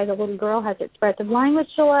on to say the little girl has expressive language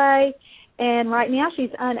delay, and right now she's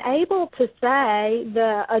unable to say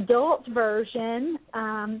the adult version,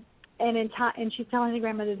 and she's telling the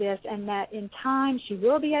grandmother this, and that in time she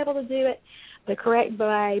will be able to do it the correct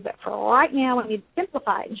way, but for right now we need to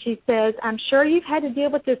simplify it. And she says, I'm sure you've had to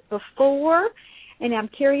deal with this before, And I'm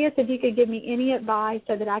curious if you could give me any advice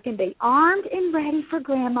so that I can be armed and ready for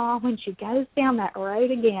Grandma when she goes down that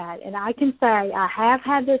road again. And I can say I have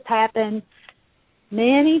had this happen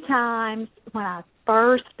many times when I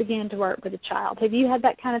first began to work with a child. Have you had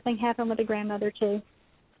that kind of thing happen with a grandmother too?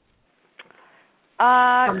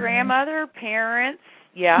 Grandmother, parents,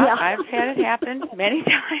 yeah, I've had it happen many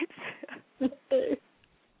times.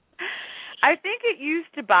 I think it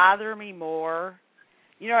used to bother me more.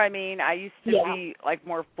 You know what I mean? I used to be, like,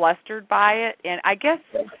 more flustered by it. And I guess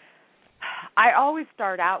I always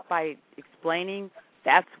start out by explaining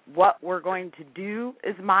that's what we're going to do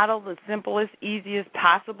is model the simplest, easiest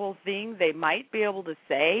possible thing they might be able to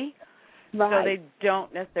say. Right. So they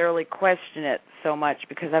don't necessarily question it so much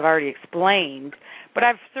because I've already explained. But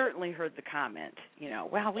I've certainly heard the comment,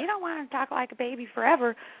 well, we don't want to talk like a baby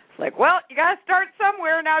forever. It's like, well, you got to start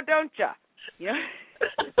somewhere now, don't you?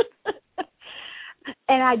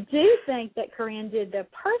 And I do think that Corinne did the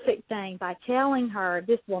perfect thing by telling her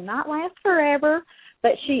this will not last forever,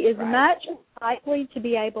 but she is much likely to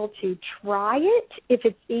be able to try it if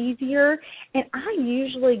it's easier. And I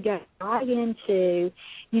usually go right into,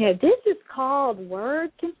 this is called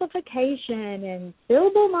word simplification and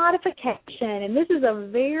syllable modification, and this is a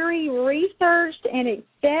very researched and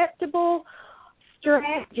acceptable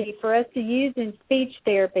strategy for us to use in speech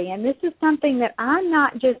therapy. And this is something that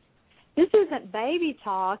this isn't baby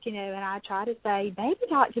talk, and I try to say baby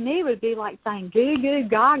talk to me would be like saying goo goo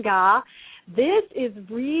gaga. This is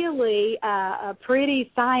really a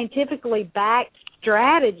pretty scientifically backed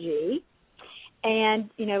strategy. And,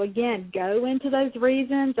 again, go into those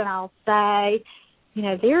reasons, and I'll say,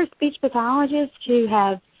 there are speech pathologists who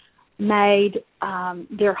have made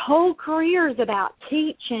their whole careers about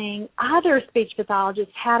teaching other speech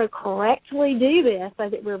pathologists how to correctly do this so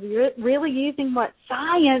that we're really using what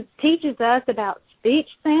science teaches us about speech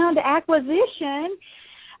sound acquisition.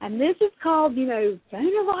 And this is called,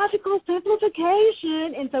 phonological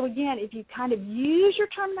simplification. And so, again, if you kind of use your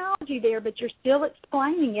terminology there, but you're still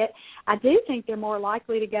explaining it, I do think they're more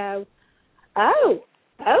likely to go, oh,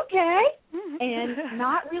 okay, and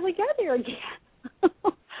not really go there again.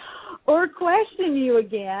 Or question you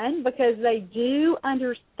again, because they do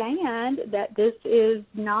understand that this is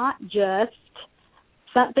not just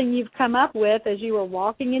something you've come up with as you were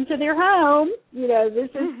walking into their home. This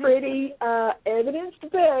is pretty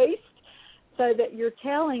evidence-based, so that you're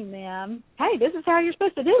telling them, hey, this is how you're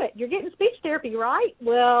supposed to do it. You're getting speech therapy, right?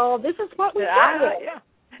 Well, this is what we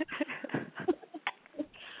do.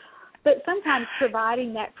 But sometimes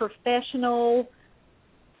providing that professional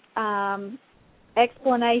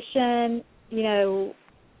explanation,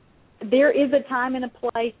 there is a time and a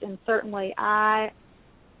place, and certainly I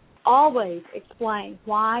always explain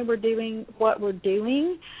why we're doing what we're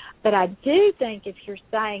doing, but I do think if you're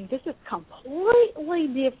saying this is completely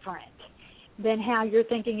different than how you're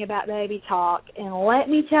thinking about baby talk, and let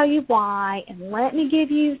me tell you why, and let me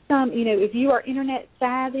give you some, if you are internet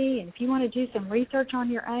savvy and if you want to do some research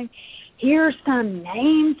on your own, here's some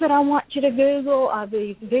names that I want you to Google of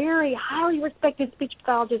these very highly respected speech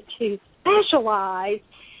pathologists who specialize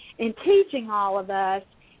in teaching all of us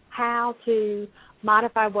how to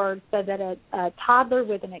modify words so that a toddler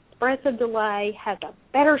with an expressive delay has a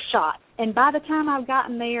better shot. And by the time I've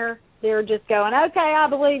gotten there, they're just going, okay, I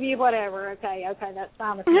believe you, whatever. Okay, that's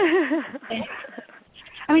fine with me.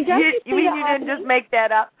 I mean, you mean you didn't just make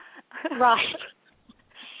that up? Right.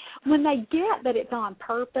 When they get that it's on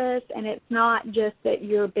purpose and it's not just that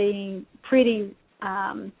you're being pretty,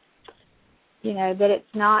 that it's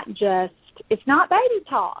not baby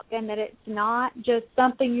talk, and that it's not just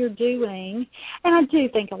something you're doing. And I do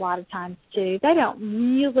think a lot of times, too, they don't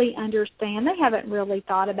really understand. They haven't really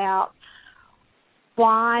thought about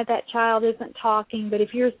why that child isn't talking. But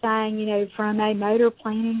if you're saying, from a motor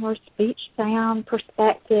planning or speech sound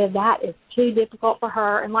perspective, that is too difficult for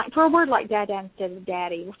her. And like for a word like dada instead of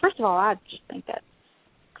daddy, well, first of all, I just think that's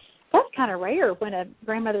kind of rare when a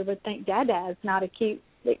grandmother would think dada is not a cute,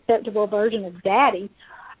 acceptable version of daddy.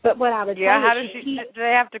 But what I would say how does do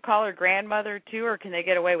they have to call her grandmother too, or can they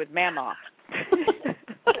get away with mama?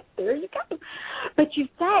 There you go. But you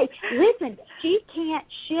say, listen, she can't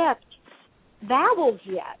shift vowels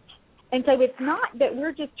yet. And so it's not that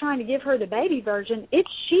we're just trying to give her the baby version. It's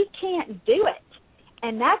she can't do it.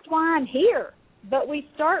 And that's why I'm here. But we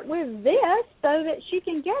start with this so that she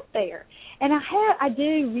can get there. And I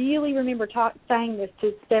do really remember saying this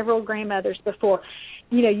to several grandmothers before.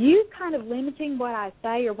 You kind of limiting what I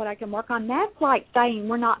say or what I can work on, that's like saying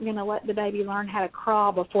we're not going to let the baby learn how to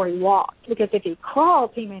crawl before he walks. Because if he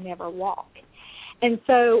crawls, he may never walk. And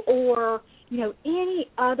so, or, any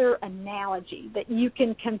other analogy that you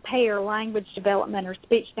can compare language development or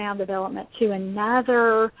speech sound development to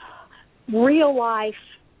another real-life,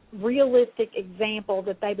 realistic example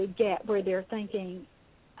that they would get where they're thinking,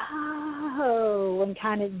 oh, and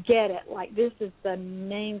kind of get it, like this is the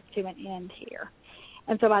means to an end here.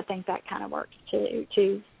 And so I think that kind of works to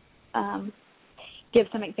give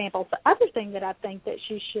some examples. The other thing that I think that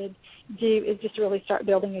she should do is just really start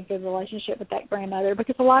building a good relationship with that grandmother,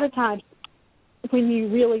 because a lot of times when you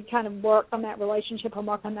really kind of work on that relationship and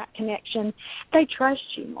work on that connection, they trust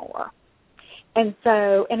you more. And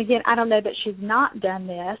so, and again, I don't know that she's not done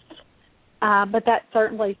this, but that's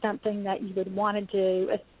certainly something that you would want to do,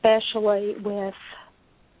 especially with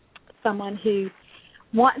someone who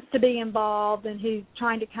wants to be involved and who's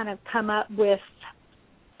trying to kind of come up with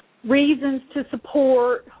reasons to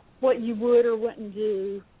support what you would or wouldn't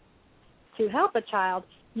do to help a child.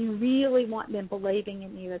 You really want them believing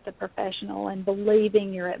in you as a professional and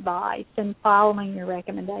believing your advice and following your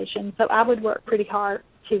recommendations. So I would work pretty hard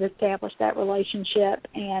to establish that relationship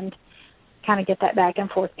and kind of get that back and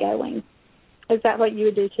forth going. Is that what you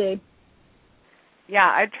would do too? Yeah,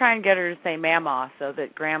 I'd try and get her to say Mama so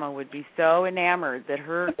that Grandma would be so enamored that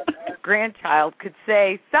her grandchild could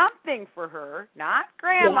say something for her, not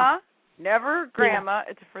Grandma, never Grandma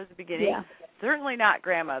for the beginning. Yeah. Certainly not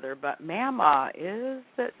grandmother, but Mama is,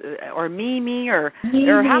 or Mimi, or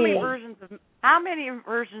there are how many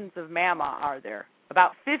versions of Mama are there?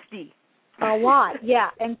 About 50. A lot, yeah.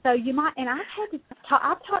 And so you might, and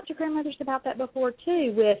I've talked to grandmothers about that before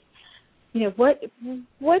too. With,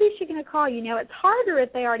 what is she going to call you? It's harder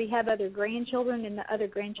if they already have other grandchildren and the other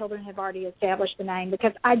grandchildren have already established the name,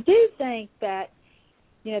 because I do think that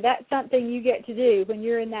that's something you get to do when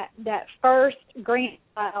you're in that first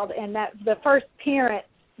grandchild and that the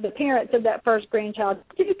parents of that first grandchild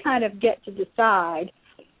do kind of get to decide.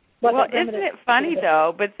 Well, isn't it funny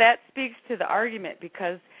though? But that speaks to the argument,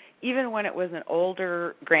 because even when it was an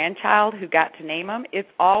older grandchild who got to name them, it's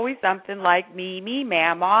always something like Mimi,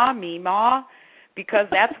 Mama, Mima, because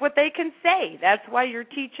that's what they can say. That's why you're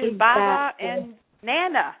teaching Baba and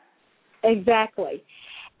Nana. Exactly.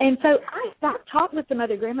 And so I've talked with some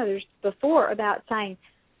other grandmothers before about saying,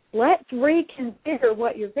 let's reconsider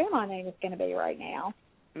what your grandma name is going to be right now.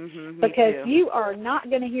 Mm-hmm, because you are not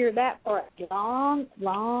going to hear that for a long,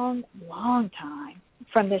 long, long time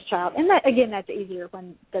from this child. And that, again, that's easier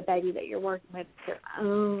when the baby that you're working with is their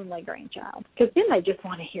only grandchild, because then they just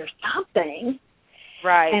want to hear something.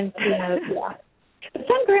 Right. And But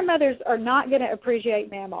some grandmothers are not going to appreciate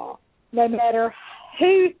Mama, no matter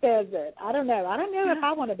who says it. I don't know. I don't know if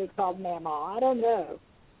I want to be called Mama. I don't know.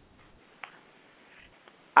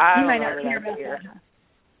 You may not care about that. Huh?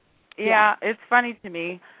 Yeah, it's funny to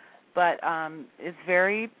me, but it's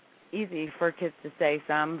very easy for kids to say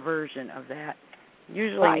some version of that.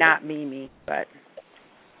 Usually not Mimi, but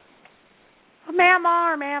Mama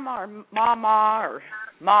or Mama or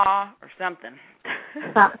Ma or something.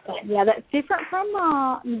 Yeah, that's different from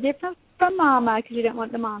Mama, because you don't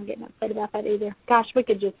want the mom getting upset about that either. Gosh, we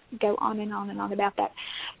could just go on and on and on about that.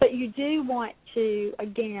 But you do want to,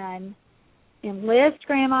 again, enlist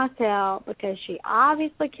Grandma's help, because she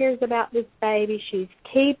obviously cares about this baby. She's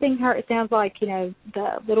keeping her. It sounds like, the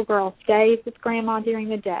little girl stays with Grandma during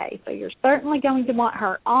the day. So you're certainly going to want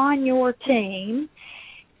her on your team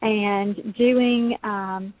and doing,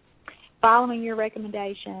 following your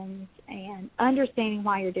recommendations and understanding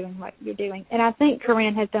why you're doing what you're doing. And I think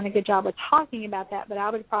Corinne has done a good job of talking about that, but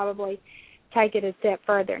I would probably take it a step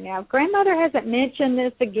further. Now, if grandmother hasn't mentioned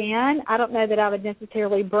this again, I don't know that I would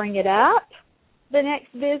necessarily bring it up the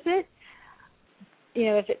next visit,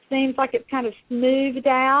 if it seems like it's kind of smoothed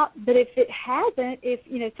out. But if it hasn't,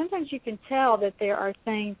 sometimes you can tell that there are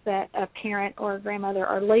things that a parent or a grandmother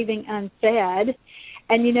are leaving unsaid.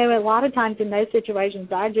 And, a lot of times in those situations,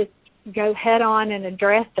 I just go head on and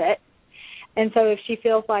address it. And so if she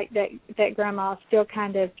feels like that grandma is still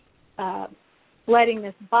kind of letting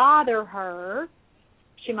this bother her,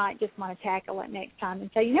 she might just want to tackle it next time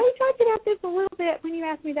and say, we talked about this a little bit when you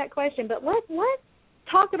asked me that question, but let's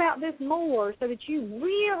talk about this more so that you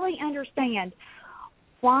really understand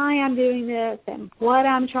why I'm doing this and what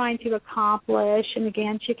I'm trying to accomplish. And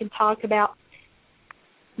again, she can talk about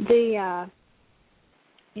the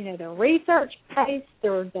the research base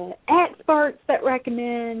or the experts that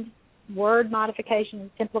recommend word modification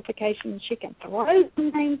and simplification. She can throw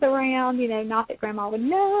some names around, not that Grandma would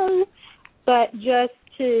know, but just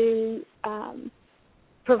to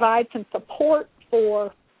provide some support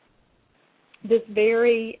for this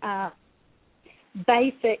very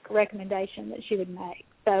basic recommendation that she would make.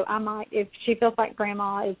 So I might, if she feels like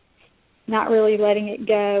Grandma is not really letting it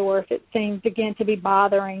go, or if it seems, again, to be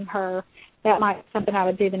bothering her, that might be something I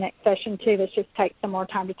would do the next session, too. Let's just take some more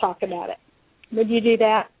time to talk about it. Would you do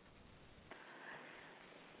that?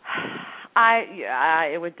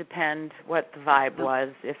 It would depend what the vibe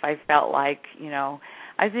was. If I felt like,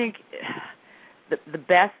 I think the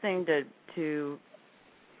best thing to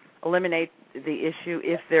eliminate the issue,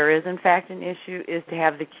 if there is in fact an issue, is to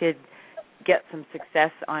have the kid get some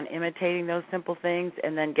success on imitating those simple things,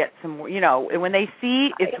 and then get some, when they see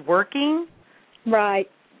it's working, right,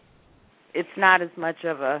 it's not as much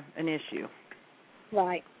of an issue.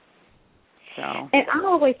 Right. So. And I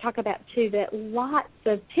always talk about, too, that lots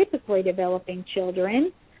of typically developing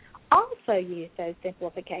children also use those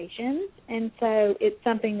simplifications, and so it's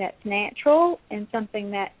something that's natural and something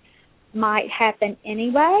that might happen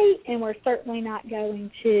anyway, and we're certainly not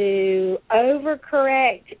going to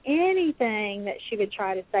overcorrect anything that she would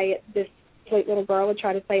try to say, this sweet little girl would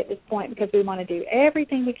try to say at this point, because we want to do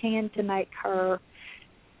everything we can to make her,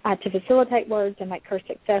 to facilitate words and make her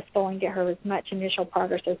successful and get her as much initial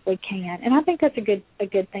progress as we can. And I think that's a good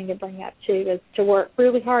thing to bring up, too, is to work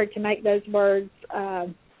really hard to make those words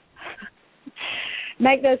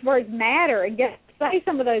matter and say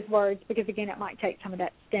some of those words, because, again, it might take some of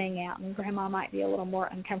that sting out, and Grandma might be a little more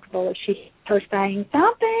uncomfortable if she hears her saying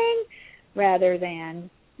something rather than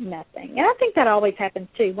nothing. And I think that always happens,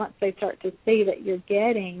 too, once they start to see that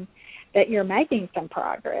you're making some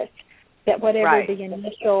progress, that whatever right. the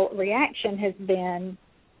initial reaction has been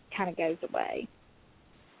kind of goes away.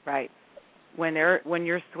 Right. When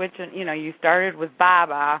you're switching, you started with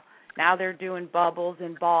Baba, now they're doing bubbles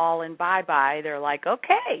and ball and bye-bye. They're like,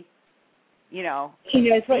 okay. She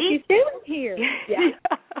knows what she's doing here. Yeah.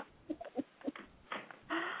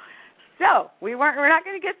 So we're not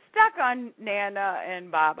going to get stuck on Nana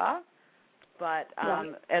and Baba, but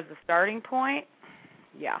as a starting point,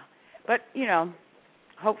 yeah. But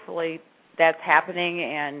hopefully that's happening,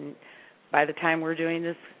 and by the time we're doing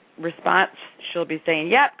this response, she'll be saying,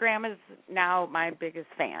 "Yep, Grandma's now my biggest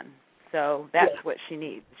fan." So that's what she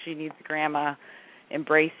needs. She needs Grandma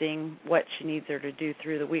embracing what she needs her to do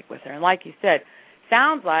through the week with her. And like you said,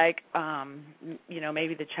 sounds like,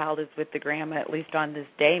 maybe the child is with the grandma at least on this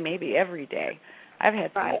day, maybe every day. I've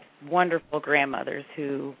had some wonderful grandmothers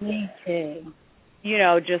who, me too,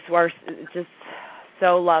 just were just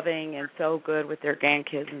so loving and so good with their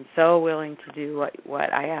grandkids and so willing to do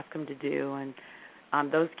what I ask them to do. And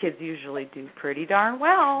those kids usually do pretty darn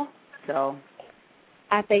well. So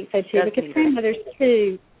I think so, too, because grandmothers,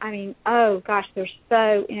 too, they're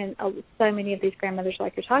so many of these grandmothers,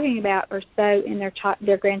 like you're talking about, are so in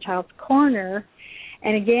their grandchild's corner.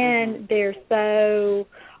 And, again, they're so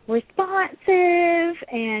responsive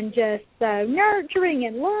and just so nurturing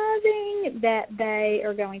and loving that they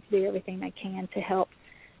are going to do everything they can to help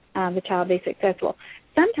the child be successful.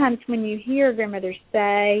 Sometimes when you hear grandmothers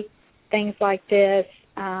say things like this,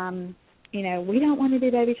 we don't want to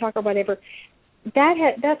do baby talk or whatever,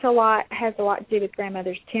 has a lot to do with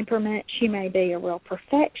grandmother's temperament. She may be a real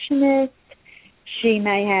perfectionist. She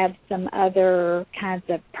may have some other kinds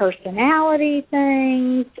of personality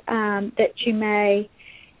things that she may,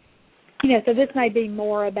 so this may be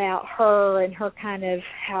more about her and her kind of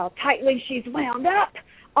how tightly she's wound up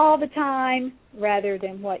all the time rather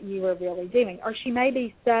than what you are really doing. Or she may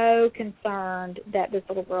be so concerned that this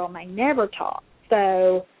little girl may never talk.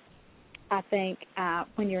 So I think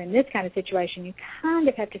when you're in this kind of situation, you kind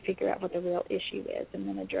of have to figure out what the real issue is and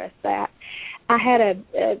then address that. I had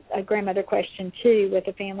a grandmother question, too, with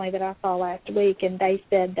a family that I saw last week, and they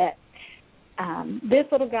said that this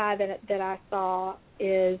little guy that I saw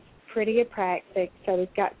is pretty apraxic, so he's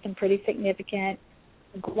got some pretty significant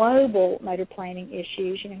global motor planning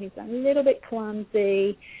issues. He's a little bit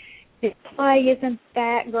clumsy. His play isn't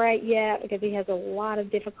that great yet because he has a lot of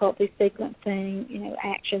difficulty sequencing,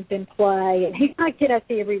 actions in play. And he's not a kid I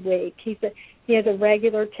see every week. He has a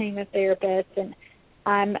regular team of therapists, and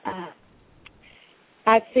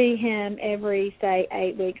I see him every, say,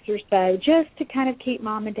 8 weeks or so just to kind of keep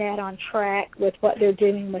Mom and Dad on track with what they're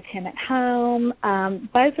doing with him at home.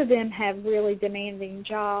 Both of them have really demanding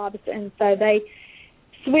jobs, and so they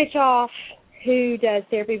switch off who does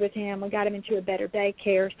therapy with him. We got him into a better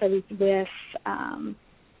daycare, so he's with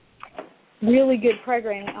really good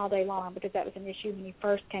programming all day long, because that was an issue when he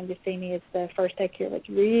first came to see me. As the first daycare was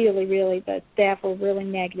really, the staff were really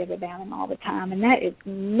negative about him all the time, and that is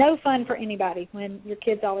no fun for anybody when your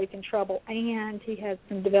kid's always in trouble and he has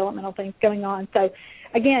some developmental things going on. So,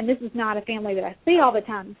 again, this is not a family that I see all the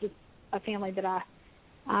time. This is a family that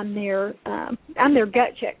I'm their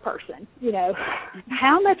gut check person.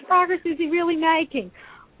 How much progress is he really making?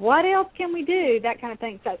 What else can we do? That kind of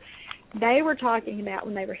thing. So they were talking about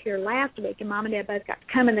when they were here last week, and Mom and Dad both got to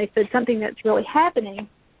come, and they said something that's really happening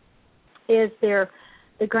is the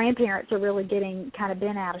grandparents are really getting kind of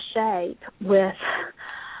bent out of shape with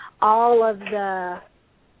all of the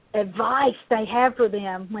advice they have for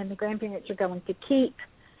them when the grandparents are going to keep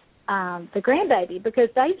the grandbaby, because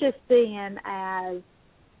they just see him as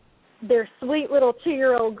their sweet little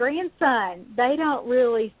 2-year-old grandson. They don't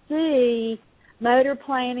really see motor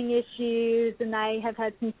planning issues, and they have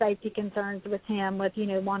had some safety concerns with him with,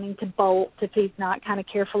 wanting to bolt if he's not kind of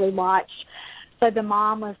carefully watched. So the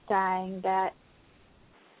mom was saying that,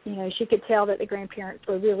 she could tell that the grandparents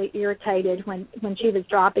were really irritated when she was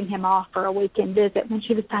dropping him off for a weekend visit, when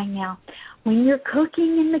she was saying, now, when you're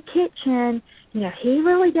cooking in the kitchen, he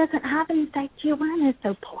really doesn't have any safety awareness,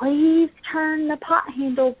 so please turn the pot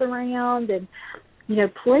handles around, and,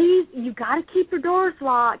 please, you got to keep your doors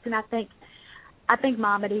locked. And I think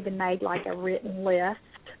Mom had even made like a written list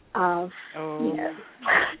of,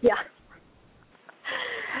 yeah.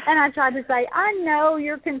 And I tried to say, I know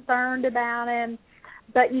you're concerned about him,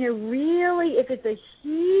 but, really, if it's a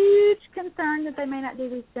huge concern that they may not do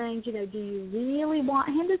these things, do you really want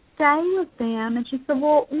him to stay with them? And she said,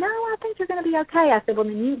 well, no, I think you're going to be okay. I said, well,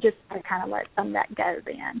 then you just kind of let some of that go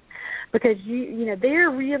then. Because,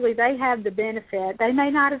 they have the benefit. They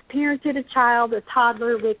may not have parented a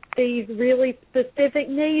toddler with these really specific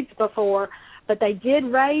needs before, but they did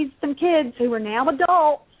raise some kids who are now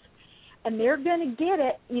adults, and they're going to get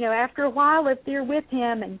it, after a while if they're with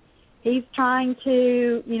him and he's trying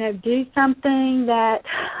to, do something that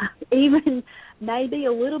even may be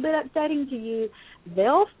a little bit upsetting to you.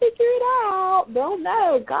 They'll figure it out. They'll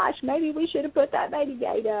know, gosh, maybe we should have put that baby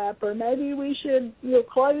gate up, or maybe we should,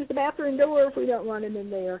 close the bathroom door if we don't want him in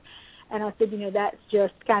there. And I said, that's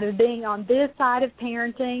just kind of being on this side of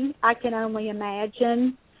parenting. I can only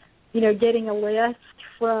imagine, getting a list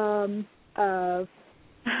from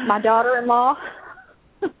my daughter-in-law,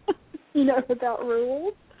 about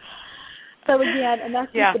rules. So again, and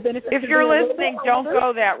that's just the benefit. If you're listening, don't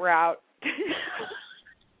go that route.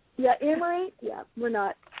 Yeah, Emory, we're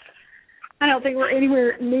not. I don't think we're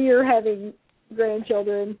anywhere near having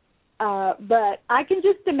grandchildren. But I can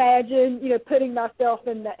just imagine, putting myself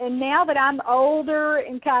in and now that I'm older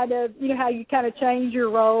and kind of, how you kind of change your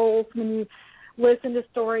roles when you listen to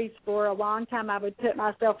stories. For a long time, I would put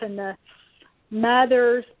myself in the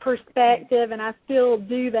mother's perspective, and I still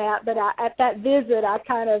do that, but at that visit, I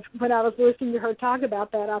kind of, when I was listening to her talk about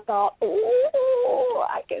that, I thought, oh,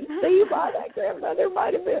 I can see why that grandmother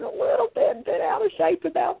might have been a little bit out of shape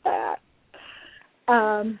about that.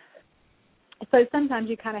 So sometimes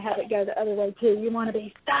you kind of have it go the other way, too. You want to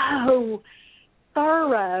be so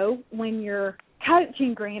thorough when you're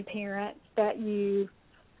coaching grandparents that you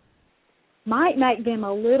might make them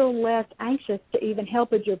a little less anxious to even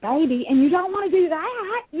help with your baby, and you don't want to do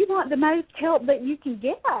that. You want the most help that you can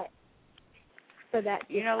get. So that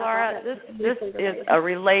Laura, this is a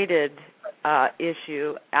related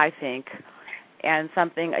issue, I think, and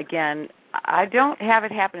something, again, I don't have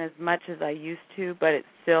it happen as much as I used to, but it's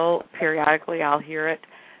still periodically I'll hear it.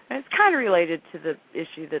 And it's kind of related to the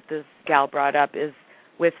issue that this gal brought up, is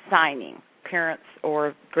with signing. Parents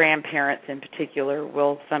or grandparents in particular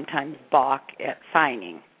will sometimes balk at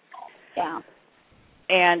signing. Yeah.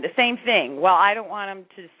 And the same thing. Well, I don't want him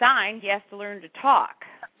to sign. He has to learn to talk.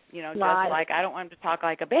 Just like I don't want him to talk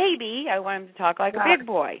like a baby. I want him to talk like a big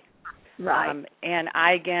boy. Right. And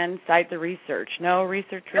I, again, cite the research. No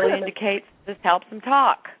research really indicates this helps him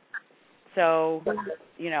talk. So,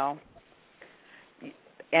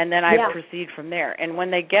 and then I proceed from there. And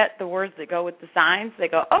when they get the words that go with the signs, they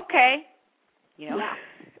go, okay. Yeah.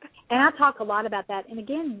 And I talk a lot about that. And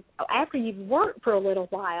again, after you've worked for a little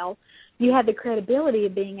while, you have the credibility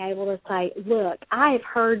of being able to say, look, I have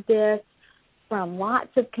heard this from lots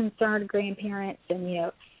of concerned grandparents, and,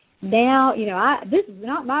 now, this is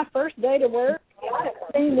not my first day to work. I have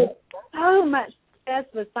seen this so much success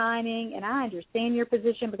with signing, and I understand your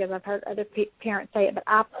position because I've heard other parents say it, but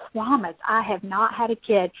I promise I have not had a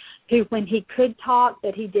kid who, when he could talk,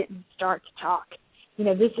 that he didn't start to talk.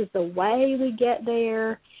 This is the way we get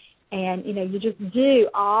there, and, you just do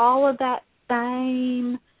all of that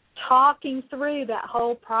same talking through that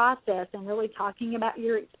whole process and really talking about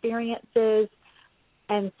your experiences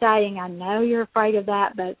and saying, I know you're afraid of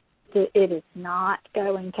that, but it is not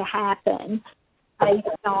going to happen based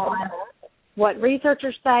on what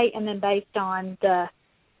researchers say and then based on the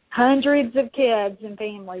hundreds of kids and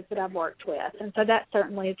families that I've worked with. And so that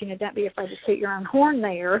certainly is, don't be afraid to toot your own horn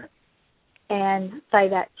there and say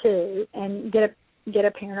that too, and get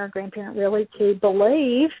a parent or grandparent really to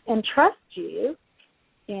believe and trust you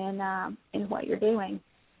in what you're doing.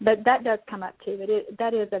 But that does come up too.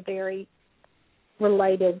 That is a very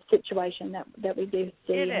related situation that we do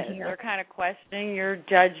see it in is. here. They're kind of questioning your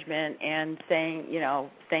judgment and saying,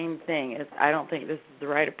 same thing. I don't think this is the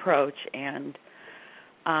right approach. And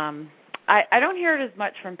I don't hear it as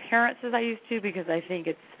much from parents as I used to, because I think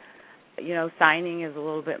it's, signing is a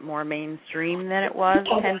little bit more mainstream than it was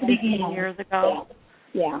 10, 15 years ago.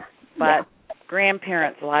 Yeah. But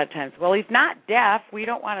grandparents a lot of times, well, he's not deaf. We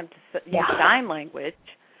don't want him to use sign language.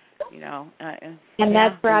 And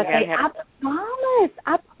that's where I say,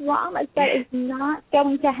 I promise that is not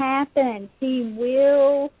going to happen. He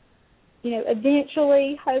will,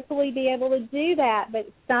 eventually, hopefully be able to do that, but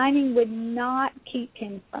signing would not keep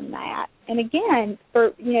him from that. And again,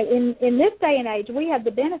 for in this day and age, we have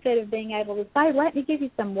the benefit of being able to say, let me give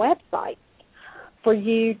you some websites for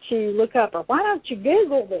you to look up, or why don't you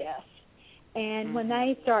Google this? And when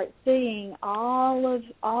they start seeing all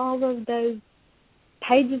of those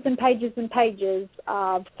pages and pages and pages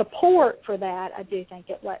of support for that, I do think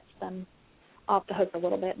it lets them off the hook a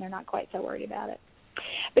little bit, and they're not quite so worried about it.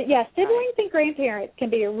 But, siblings and grandparents can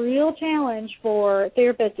be a real challenge for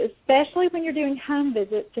therapists, especially when you're doing home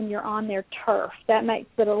visits and you're on their turf. That makes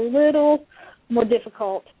it a little more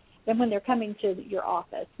difficult than when they're coming to your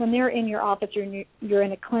office. When they're in your office, you're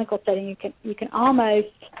in a clinical setting, you can almost,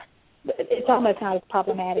 it's almost not as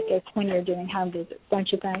problematic as when you're doing home visits, don't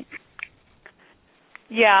you think?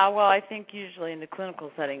 Yeah, well, I think usually in the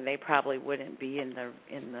clinical setting they probably wouldn't be in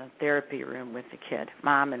the therapy room with the kid.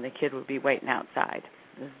 Mom and the kid would be waiting outside.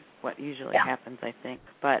 This is what usually happens, I think.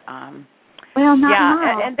 But well,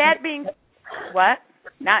 not and that being what?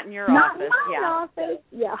 Not in your office. In my office.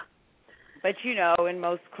 Yeah. But in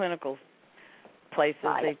most clinical places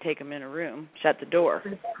they take them in a room, shut the door.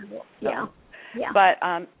 Yeah.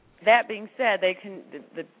 But that being said,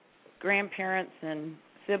 the grandparents and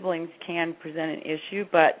siblings can present an issue,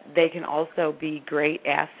 but they can also be great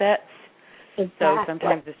assets. Exactly. So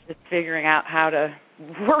sometimes it's just figuring out how to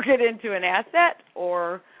work it into an asset,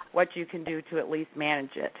 or what you can do to at least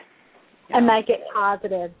manage it. And make it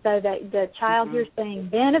positive, so that the child you're seeing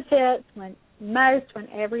benefits when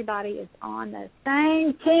everybody is on the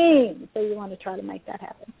same team. So you want to try to make that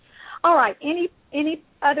happen. All right. Any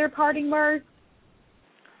other parting words?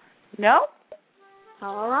 No.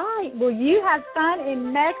 All right. Well, you have fun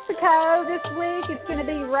in Mexico this week. It's going to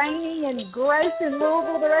be rainy and gross in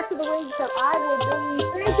Louisville the rest of the week, so I will be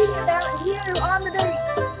thinking about you on the beach.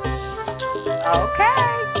 Okay.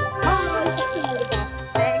 All right.